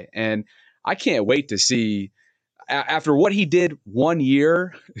guy. And I can't wait to see, after what he did 1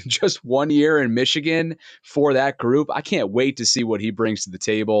 year, just 1 year in Michigan for that group, I can't wait to see what he brings to the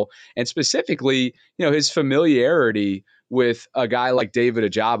table. And specifically, his familiarity with a guy like David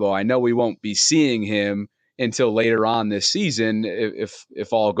Ojabo. I know we won't be seeing him until later on this season if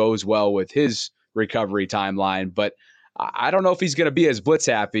all goes well with his recovery timeline. But I don't know if he's going to be as blitz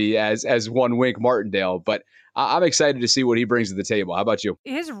happy as one Wink Martindale, but I'm excited to see what he brings to the table. How about you?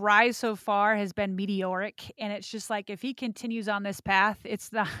 His rise so far has been meteoric, and it's just like if he continues on this path,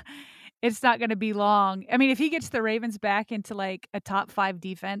 it's not going to be long. I mean, if he gets the Ravens back into like a top 5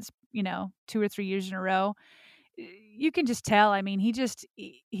 defense, 2 or 3 years in a row, you can just tell. I mean,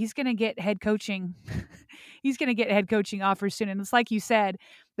 he's going to get head coaching. He's going to get head coaching offers soon. And it's like you said,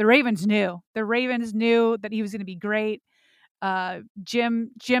 the Ravens knew. The Ravens knew that he was going to be great.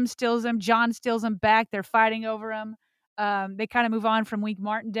 Jim steals him. John steals him back. They're fighting over him. They kind of move on from Wink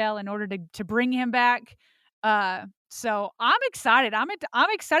Martindale in order to bring him back. So I'm excited. I'm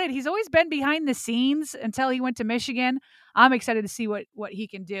excited. He's always been behind the scenes until he went to Michigan. I'm excited to see what he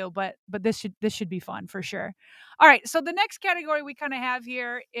can do. But this should be fun for sure. All right. So the next category we kind of have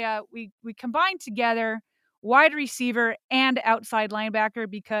here, we combine together wide receiver and outside linebacker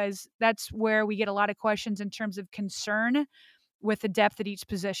because that's where we get a lot of questions in terms of concern with the depth at each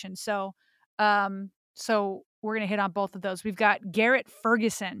position. So we're going to hit on both of those. We've got Garrett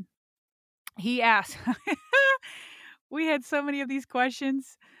Ferguson. He asked, we had so many of these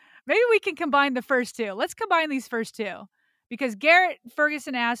questions. Maybe we can combine the first two. Let's combine these first two because Garrett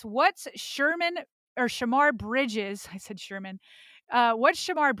Ferguson asked, what's Shamar Bridges? I said Sherman. What's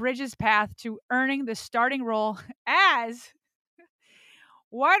Shamar Bridges' path to earning the starting role as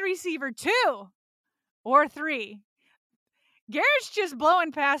wide receiver 2 or 3? Garrett's just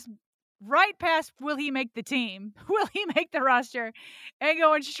blowing right past will he make the team? Will he make the roster? And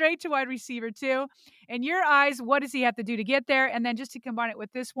going straight to wide receiver 2. In your eyes, what does he have to do to get there? And then just to combine it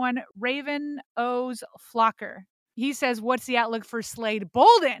with this one, Raven O's Flocker. He says, what's the outlook for Slade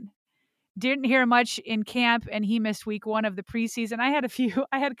Bolden? Didn't hear much in camp, and he missed week 1 of the preseason. I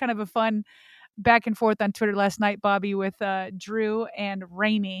had kind of a fun back and forth on Twitter last night, Bobby, with Drew and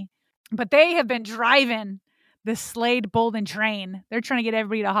Ramey. But they have been driving the Slade Bolden train. They're trying to get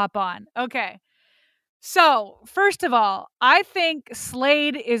everybody to hop on. Okay. So, first of all, I think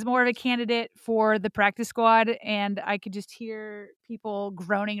Slade is more of a candidate for the practice squad, and I could just hear people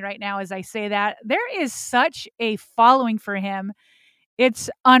groaning right now as I say that. There is such a following for him. It's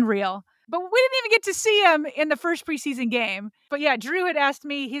unreal. But we didn't even get to see him in the first preseason game. But yeah, Drew had asked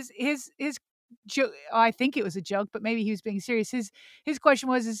me his joke. I think it was a joke, but maybe he was being serious. His question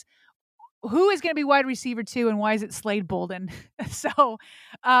was who is going to be wide receiver 2 and why is it Slade Bolden? So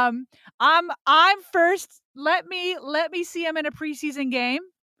I'm first. Let me see him in a preseason game.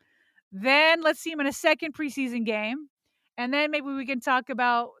 Then let's see him in a second preseason game. And then maybe we can talk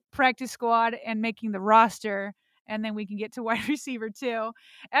about practice squad and making the roster, and then we can get to wide receiver too.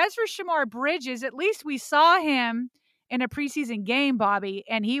 As for Shamar Bridges, at least we saw him in a preseason game, Bobby,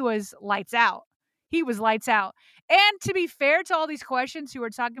 and he was lights out. He was lights out. And to be fair to all these questions who are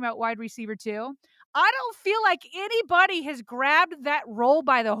talking about wide receiver too, I don't feel like anybody has grabbed that role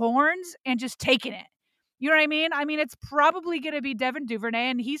by the horns and just taken it. You know what I mean? I mean, it's probably going to be Devin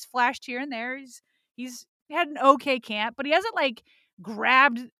Duvernay, and he's flashed here and there. He's had an okay camp, but he hasn't like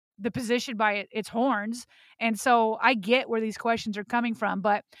grabbed the position by its horns. And so I get where these questions are coming from,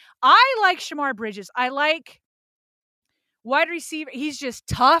 but I like Shamar Bridges. I like wide receiver. He's just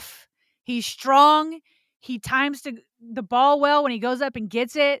tough. He's strong. He times the ball well when he goes up and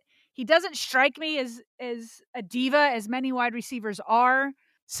gets it. He doesn't strike me as a diva as many wide receivers are.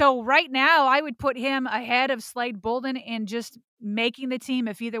 So right now, I would put him ahead of Slade Bolden in just making the team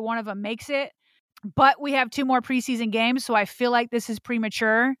if either one of them makes it. But we have 2 more preseason games, so I feel like this is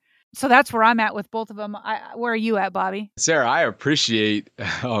premature. So that's where I'm at with both of them. Where are you at, Bobby? Sarah, I appreciate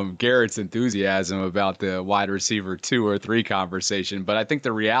Garrett's enthusiasm about the wide receiver 2 or 3 conversation, but I think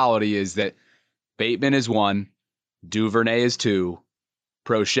the reality is that Bateman is 1, Duvernay is 2,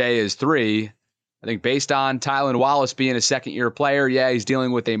 Prochet is 3. I think based on Tylan Wallace being a second-year player, yeah, he's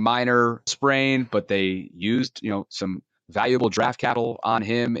dealing with a minor sprain, but they used, some valuable draft capital on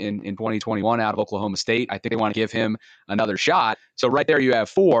him in 2021 out of Oklahoma State. I think they want to give him another shot. So right there you have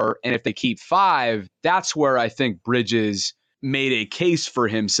 4, and if they keep 5, that's where I think Bridges made a case for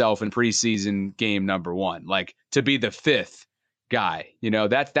himself in preseason game number 1, like to be the 5th guy.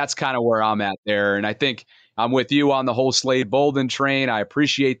 That's kind of where I'm at there, and I think I'm with you on the whole Slade Bolden train. I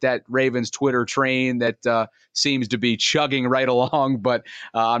appreciate that Ravens Twitter train that seems to be chugging right along, but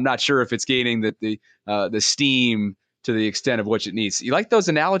I'm not sure if it's gaining the steam to the extent of which it needs. You like those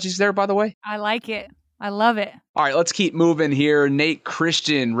analogies there, by the way? I like it. I love it. All right, let's keep moving here. Nate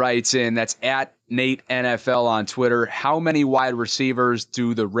Christian writes in, that's at Nate NFL on Twitter. How many wide receivers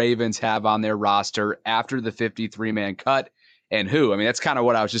do the Ravens have on their roster after the 53-man cut? And who? I mean, that's kind of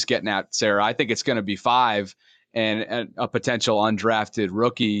what I was just getting at, Sarah. I think it's going to be 5 and a potential undrafted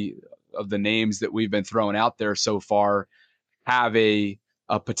rookie of the names that we've been throwing out there so far have a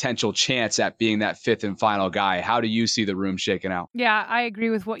potential chance at being that 5th and final guy. How do you see the room shaking out? Yeah, I agree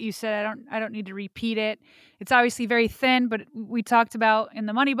with what you said. I don't need to repeat it. It's obviously very thin, but we talked about in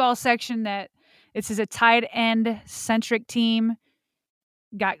the Moneyball section that this is a tight end centric team.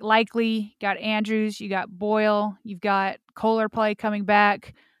 Got Likely, got Andrews, you got Boyle, you've got Kohler probably coming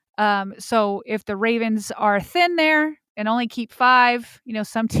back. So if the Ravens are thin there and only keep 5,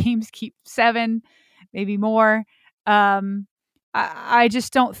 some teams keep 7, maybe more. I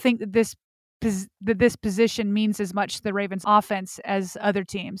just don't think that this position means as much to the Ravens offense as other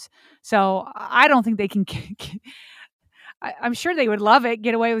teams. So I don't think they can I'm sure they would love it,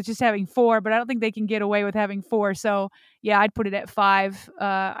 get away with just having 4, but I don't think they can get away with having 4. So yeah, I'd put it at 5.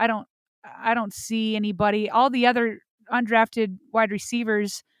 I don't see anybody. All the other undrafted wide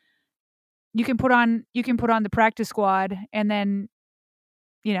receivers, you can put on the practice squad, and then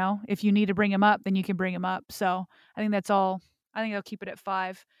if you need to bring them up, then you can bring them up. So I think that's all. I think I'll keep it at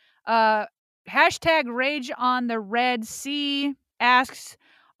 5. Hashtag Rage on the Red Sea asks,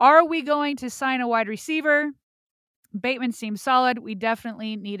 are we going to sign a wide receiver? Bateman seems solid. We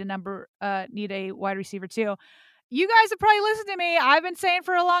definitely need a wide receiver too. You guys have probably listened to me. I've been saying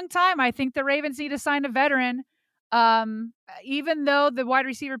for a long time, I think the Ravens need to sign a veteran. Even though the wide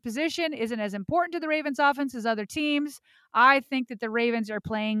receiver position isn't as important to the Ravens offense as other teams, I think that the Ravens are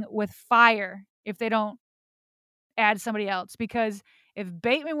playing with fire if they don't add somebody else. Because if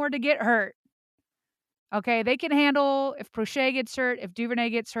Bateman were to get hurt, okay, they can handle if Prochet gets hurt, if Duvernay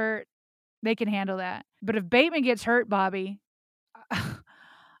gets hurt, they can handle that. But if Bateman gets hurt, Bobby,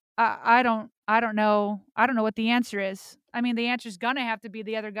 I don't know. I don't know what the answer is. I mean, the answer is gonna have to be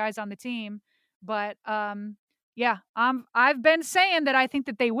the other guys on the team. But yeah, I've been saying that I think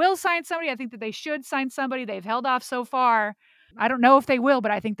that they will sign somebody. I think that they should sign somebody. They've held off so far. I don't know if they will, but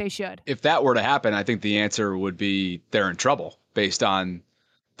I think they should. If that were to happen, I think the answer would be they're in trouble based on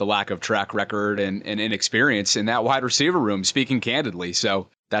the lack of track record and inexperience in that wide receiver room, speaking candidly. So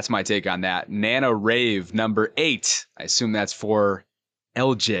that's my take on that. Nana Rave, number 8. I assume that's for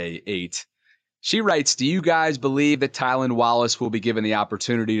LJ8. She writes, do you guys believe that Tylan Wallace will be given the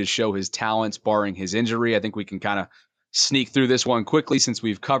opportunity to show his talents barring his injury? I think we can kind of sneak through this one quickly since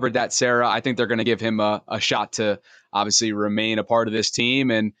we've covered that, Sarah. I think they're going to give him a shot to obviously remain a part of this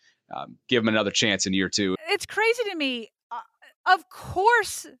team and give him another chance in year 2. It's crazy to me. Of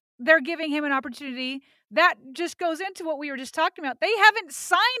course they're giving him an opportunity. That just goes into what we were just talking about. They haven't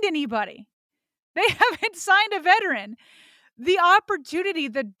signed anybody. They haven't signed a veteran. The opportunity,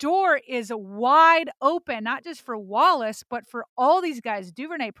 the door is wide open, not just for Wallace, but for all these guys,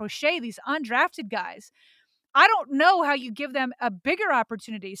 Duvernay, Prochet, these undrafted guys. I don't know how you give them a bigger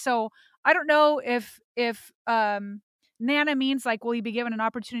opportunity. So I don't know if Nana means like, will he be given an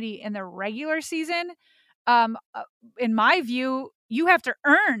opportunity in the regular season? Um, uh, in my view, you have to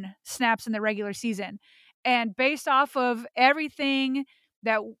earn snaps in the regular season. And based off of everything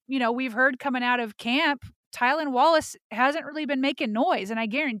that, we've heard coming out of camp, Tylan Wallace hasn't really been making noise. And I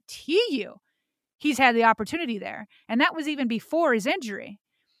guarantee you he's had the opportunity there. And that was even before his injury.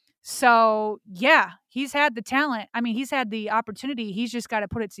 So, yeah, he's had the talent. I mean, he's had the opportunity. He's just got to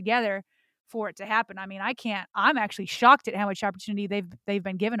put it together for it to happen. I mean, I'm actually shocked at how much opportunity they've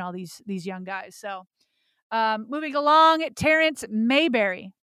been given all these young guys. So, moving along, Terrence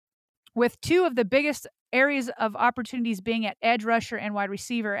Mayberry, with two of the biggest areas of opportunities being at edge rusher and wide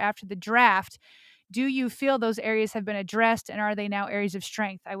receiver after the draft. Do you feel those areas have been addressed, and are they now areas of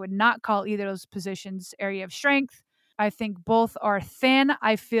strength? I would not call either of those positions area of strength. I think both are thin.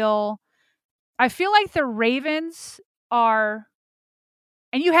 I feel like the Ravens are,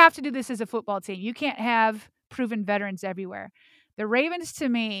 and you have to do this as a football team. You can't have proven veterans everywhere. The Ravens, to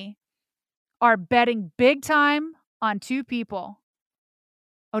me, are betting big time on two people,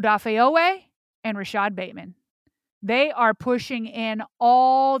 Odafe Owe and Rashad Bateman. They are pushing in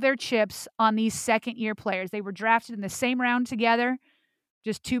all their chips on these second-year players. They were drafted in the same round together,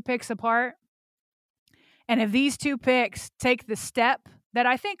 just 2 picks apart. And if these 2 picks take the step that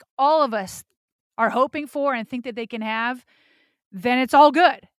I think all of us are hoping for and think that they can have, then it's all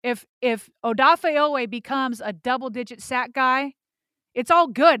good. If Odafe Owe becomes a double-digit sack guy, it's all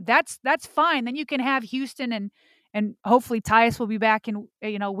good. That's fine. Then you can have Houston and hopefully Tyus will be back in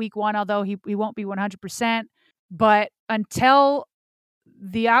week 1, although he won't be 100%. But until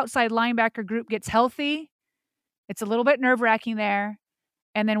the outside linebacker group gets healthy, it's a little bit nerve-wracking there.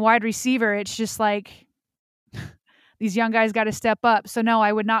 And then wide receiver, it's just like these young guys got to step up. So no,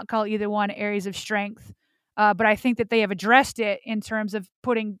 I would not call either one areas of strength. But I think that they have addressed it in terms of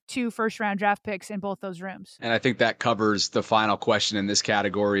putting 2 first-round draft picks in both those rooms. And I think that covers the final question in this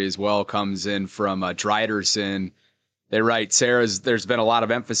category as well. Comes in from Dryderson. They write, there's been a lot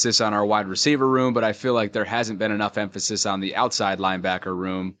of emphasis on our wide receiver room, but I feel like there hasn't been enough emphasis on the outside linebacker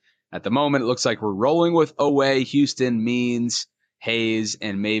room. At the moment, it looks like we're rolling with Owe, Houston, Means, Hayes,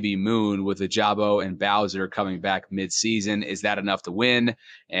 and maybe Moon, with Ajabo and Bowser coming back mid-season. Is that enough to win?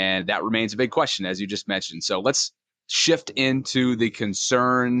 And that remains a big question, as you just mentioned. So let's shift into the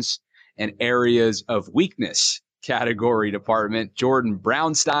concerns and areas of weakness category department. Jordan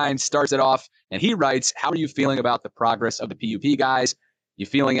Brownstein starts it off, and he writes, how are you feeling about the progress of the PUP guys? You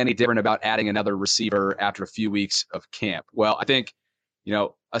feeling any different about adding another receiver after a few weeks of camp? Well, I think,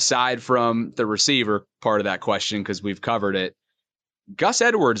 aside from the receiver part of that question, because we've covered it, Gus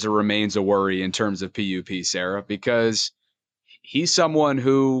Edwards remains a worry in terms of PUP, Sarah, because he's someone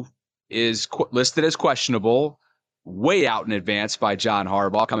who is listed as questionable way out in advance by John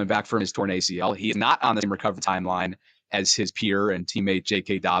Harbaugh coming back from his torn ACL. He is not on the same recovery timeline as his peer and teammate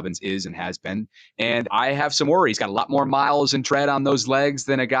J.K. Dobbins is and has been. And I have some worries. He's got a lot more miles and tread on those legs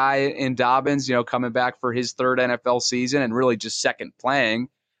than a guy in Dobbins, coming back for his 3rd NFL season and really just second playing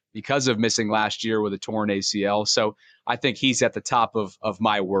because of missing last year with a torn ACL. So I think he's at the top of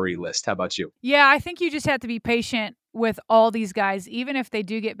my worry list. How about you? Yeah, I think you just have to be patient with all these guys, even if they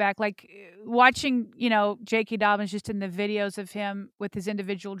do get back. Like watching, J.K. Dobbins just in the videos of him with his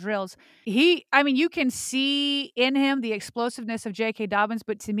individual drills. You can see in him the explosiveness of J.K. Dobbins,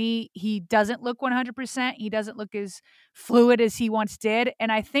 but to me, he doesn't look 100%. He doesn't look as fluid as he once did.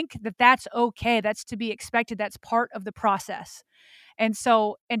 And I think that that's okay. That's to be expected. That's part of the process. And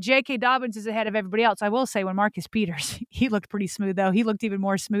J.K. Dobbins is ahead of everybody else. I will say when Marcus Peters, he looked pretty smooth, though. He looked even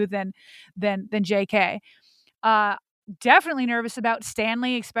more smooth than J.K. Definitely nervous about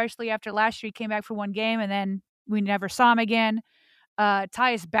Stanley, especially after last year he came back for 1 game and then we never saw him again.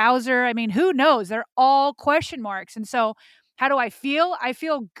 Tyus Bowser, who knows? They're all question marks. And so how do I feel? I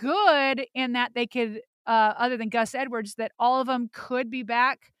feel good in that they could, other than Gus Edwards, that all of them could be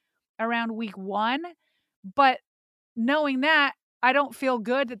back around week 1. But knowing that, I don't feel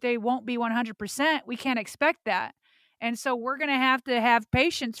good that they won't be 100%. We can't expect that. And so we're going to have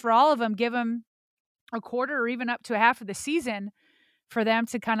patience for all of them, give them a quarter or even up to a half of the season for them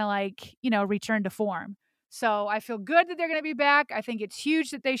to kind of return to form. So I feel good that they're going to be back. I think it's huge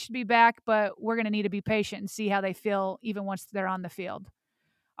that they should be back, but we're going to need to be patient and see how they feel even once they're on the field.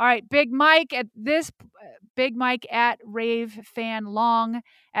 All right, Big Mike at Rave Fan Long.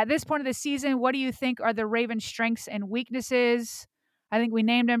 At this point of the season, what do you think are the Ravens' strengths and weaknesses? I think we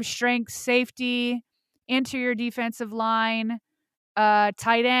named them strength, safety, interior defensive line,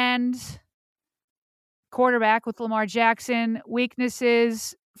 tight end, quarterback with Lamar Jackson.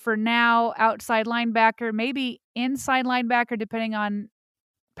 Weaknesses for now, outside linebacker, maybe inside linebacker, depending on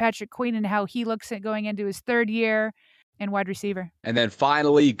Patrick Queen and how he looks at going into his third year, and wide receiver. And then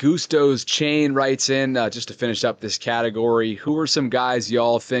finally, Gusto's Chain writes in, just to finish up this category, who are some guys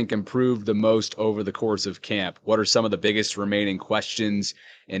y'all think improved the most over the course of camp? What are some of the biggest remaining questions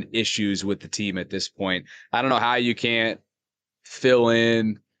and issues with the team at this point? I don't know how you can't fill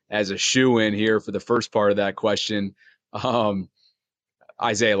in as a shoe-in here for the first part of that question.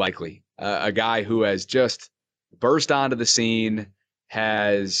 Isaiah Likely, a guy who has just burst onto the scene,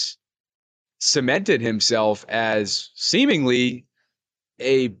 has cemented himself as seemingly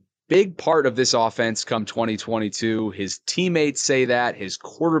a big part of this offense come 2022. His teammates say that. His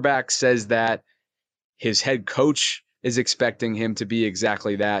quarterback says that. His head coach is expecting him to be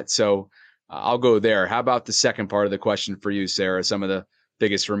exactly that. So I'll go there. How about the second part of the question for you, Sarah? Some of the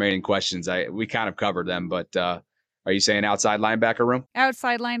biggest remaining questions. We kind of covered them, but are you saying outside linebacker room?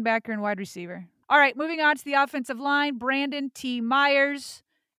 Outside linebacker and wide receiver. All right, moving on to the offensive line. Brandon T. Myers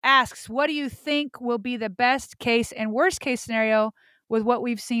asks, what do you think will be the best case and worst case scenario with what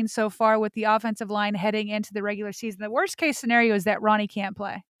we've seen so far with the offensive line heading into the regular season? The worst case scenario is that Ronnie can't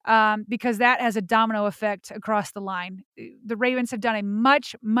play, because that has a domino effect across the line. The Ravens have done a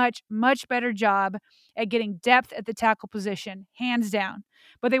much, much, much better job at getting depth at the tackle position, hands down.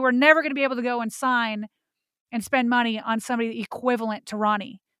 But they were never going to be able to go and sign and spend money on somebody equivalent to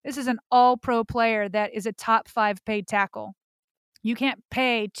Ronnie. This is an all-pro player that is a top 5 paid tackle. You can't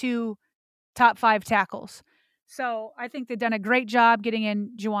pay 2 top 5 tackles. So I think they've done a great job getting in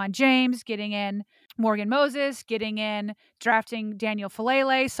Juwan James, getting in Morgan Moses, getting in drafting Daniel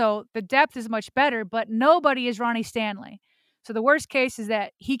Falele. So the depth is much better, but nobody is Ronnie Stanley. So the worst case is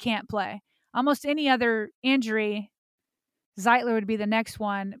that he can't play. Almost any other injury, Zeitler would be the next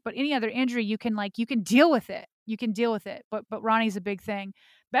one, but any other injury you can deal with it. You can deal with it, but Ronnie's a big thing.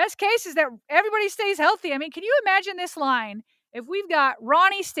 Best case is that everybody stays healthy. I mean, can you imagine this line if we've got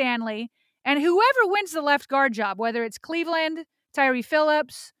Ronnie Stanley and whoever wins the left guard job, whether it's Cleveland, Tyree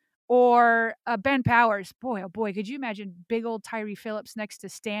Phillips, or Ben Powers? Boy, oh boy, could you imagine big old Tyree Phillips next to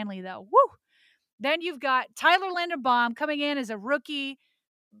Stanley, though? Woo! Then you've got Tyler Linderbaum coming in as a rookie,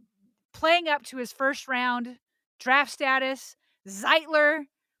 playing up to his first round draft status. Zeitler,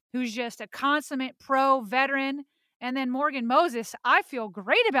 who's just a consummate pro veteran. And then Morgan Moses. I feel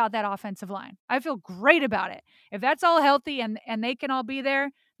great about that offensive line. I feel great about it. If that's all healthy and they can all be there,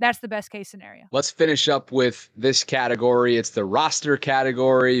 that's the best case scenario. Let's finish up with this category. It's the roster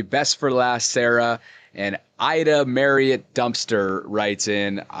category. Best for last, Sarah. And Ida Marriott Dumpster writes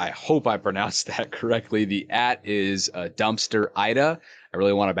in. I hope I pronounced that correctly. The @ is Dumpster Ida. I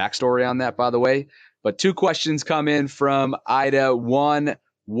really want a backstory on that, by the way. But 2 questions come in from Ida. 1,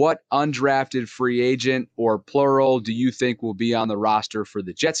 what undrafted free agent, or plural, do you think will be on the roster for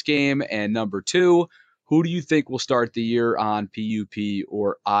the Jets game? And number 2, who do you think will start the year on PUP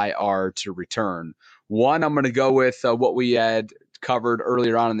or IR to return? 1, I'm going to go with what we had covered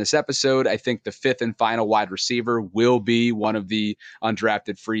earlier on in this episode. I think the 5th and final wide receiver will be one of the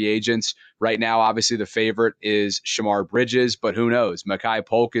undrafted free agents. Right now, obviously, the favorite is Shamar Bridges, but who knows? Mekhi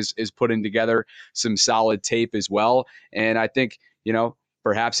Polk is putting together some solid tape as well. And I think,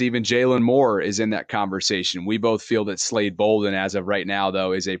 perhaps even Jalen Moore is in that conversation. We both feel that Slade Bolden, as of right now,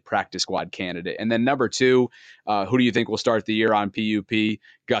 though, is a practice squad candidate. And then number 2, who do you think will start the year on PUP?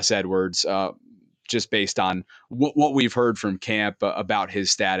 Gus Edwards, just based on what we've heard from camp about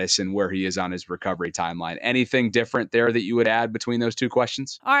his status and where he is on his recovery timeline. Anything different there that you would add between those 2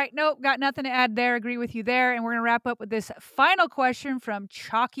 questions? All right. Nope. Got nothing to add there. Agree with you there. And we're going to wrap up with this final question from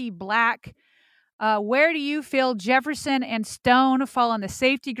Chalky Black. Where do you feel Jefferson and Stone fall in the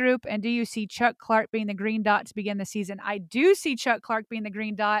safety group? And do you see Chuck Clark being the green dot to begin the season? I do see Chuck Clark being the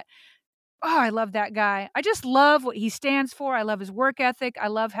green dot. Oh, I love that guy. I just love what he stands for. I love his work ethic. I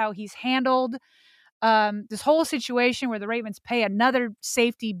love how he's handled this whole situation where the Ravens pay another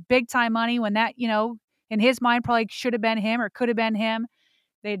safety big time money when that, in his mind probably should have been him or could have been him.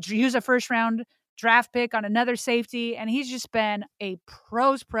 They'd use a first round draft pick on another safety, and he's just been a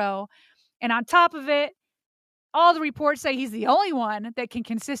pro's pro. And on top of it, all the reports say he's the only one that can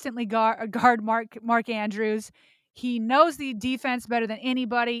consistently guard Mark Andrews. He knows the defense better than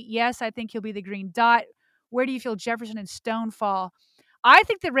anybody. Yes, I think he'll be the green dot. Where do you feel Jefferson and Stone fall? I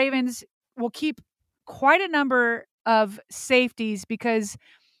think the Ravens will keep quite a number of safeties because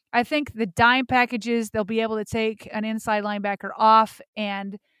I think the dime packages, they'll be able to take an inside linebacker off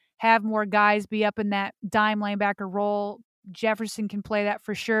and have more guys be up in that dime linebacker role Jefferson can play that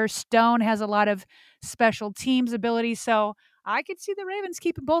for sure. Stone has a lot of special teams ability. So I could see the Ravens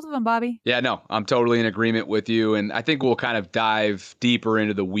keeping both of them, Bobby. Yeah, no, I'm totally in agreement with you. And I think we'll kind of dive deeper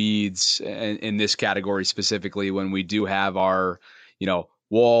into the weeds in this category specifically when we do have our,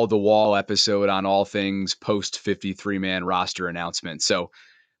 wall to wall episode on all things post 53-man roster announcement. So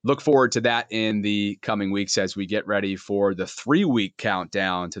look forward to that in the coming weeks as we get ready for the 3-week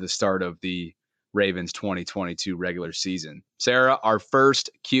countdown to the start of the Ravens 2022 regular season. Sarah, our first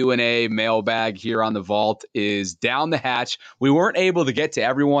Q&A mailbag here on the Vault is down the hatch. We weren't able to get to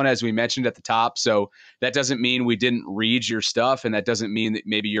everyone, as we mentioned at the top, so that doesn't mean we didn't read your stuff, and that doesn't mean that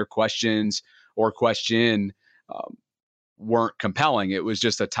maybe your questions or question weren't compelling. It was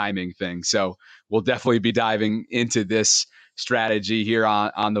just a timing thing. So we'll definitely be diving into this strategy here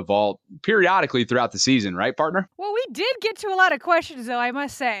on the Vault periodically throughout the season, right, partner? Well, we did get to a lot of questions, though, I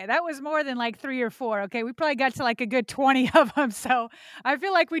must say. That was more than like 3 or 4. Okay, we probably got to like a good 20 of them. So I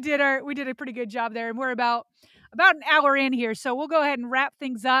feel like we did a pretty good job there, and we're about an hour in here. So we'll go ahead and wrap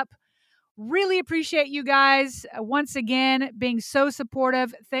things up. Really appreciate you guys once again being so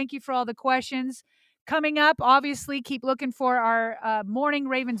supportive. Thank you for all the questions. Coming up, obviously, keep looking for our morning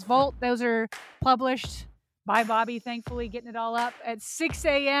Ravens Vault. Those are published by Bobby, thankfully, getting it all up at 6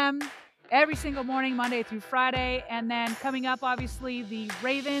 a.m. every single morning, Monday through Friday. And then coming up, obviously, the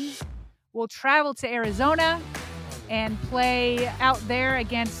Ravens will travel to Arizona and play out there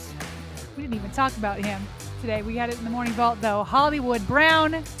against, we didn't even talk about him today. We had it in the morning vault, though, Hollywood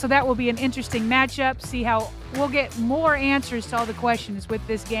Brown. So that will be an interesting matchup. See how we'll get more answers to all the questions with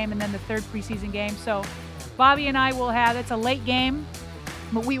this game and then the third preseason game. So Bobby and I will have, it's a late game,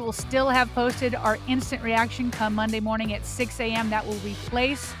 but we will still have posted our instant reaction come Monday morning at 6 a.m. That will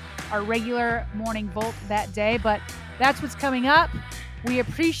replace our regular morning Volt that day. But that's what's coming up. We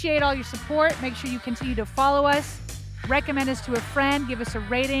appreciate all your support. Make sure you continue to follow us. Recommend us to a friend. Give us a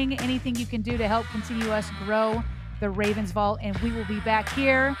rating. Anything you can do to help continue us grow the Ravens Vault. And we will be back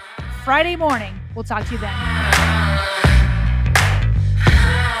here Friday morning. We'll talk to you then.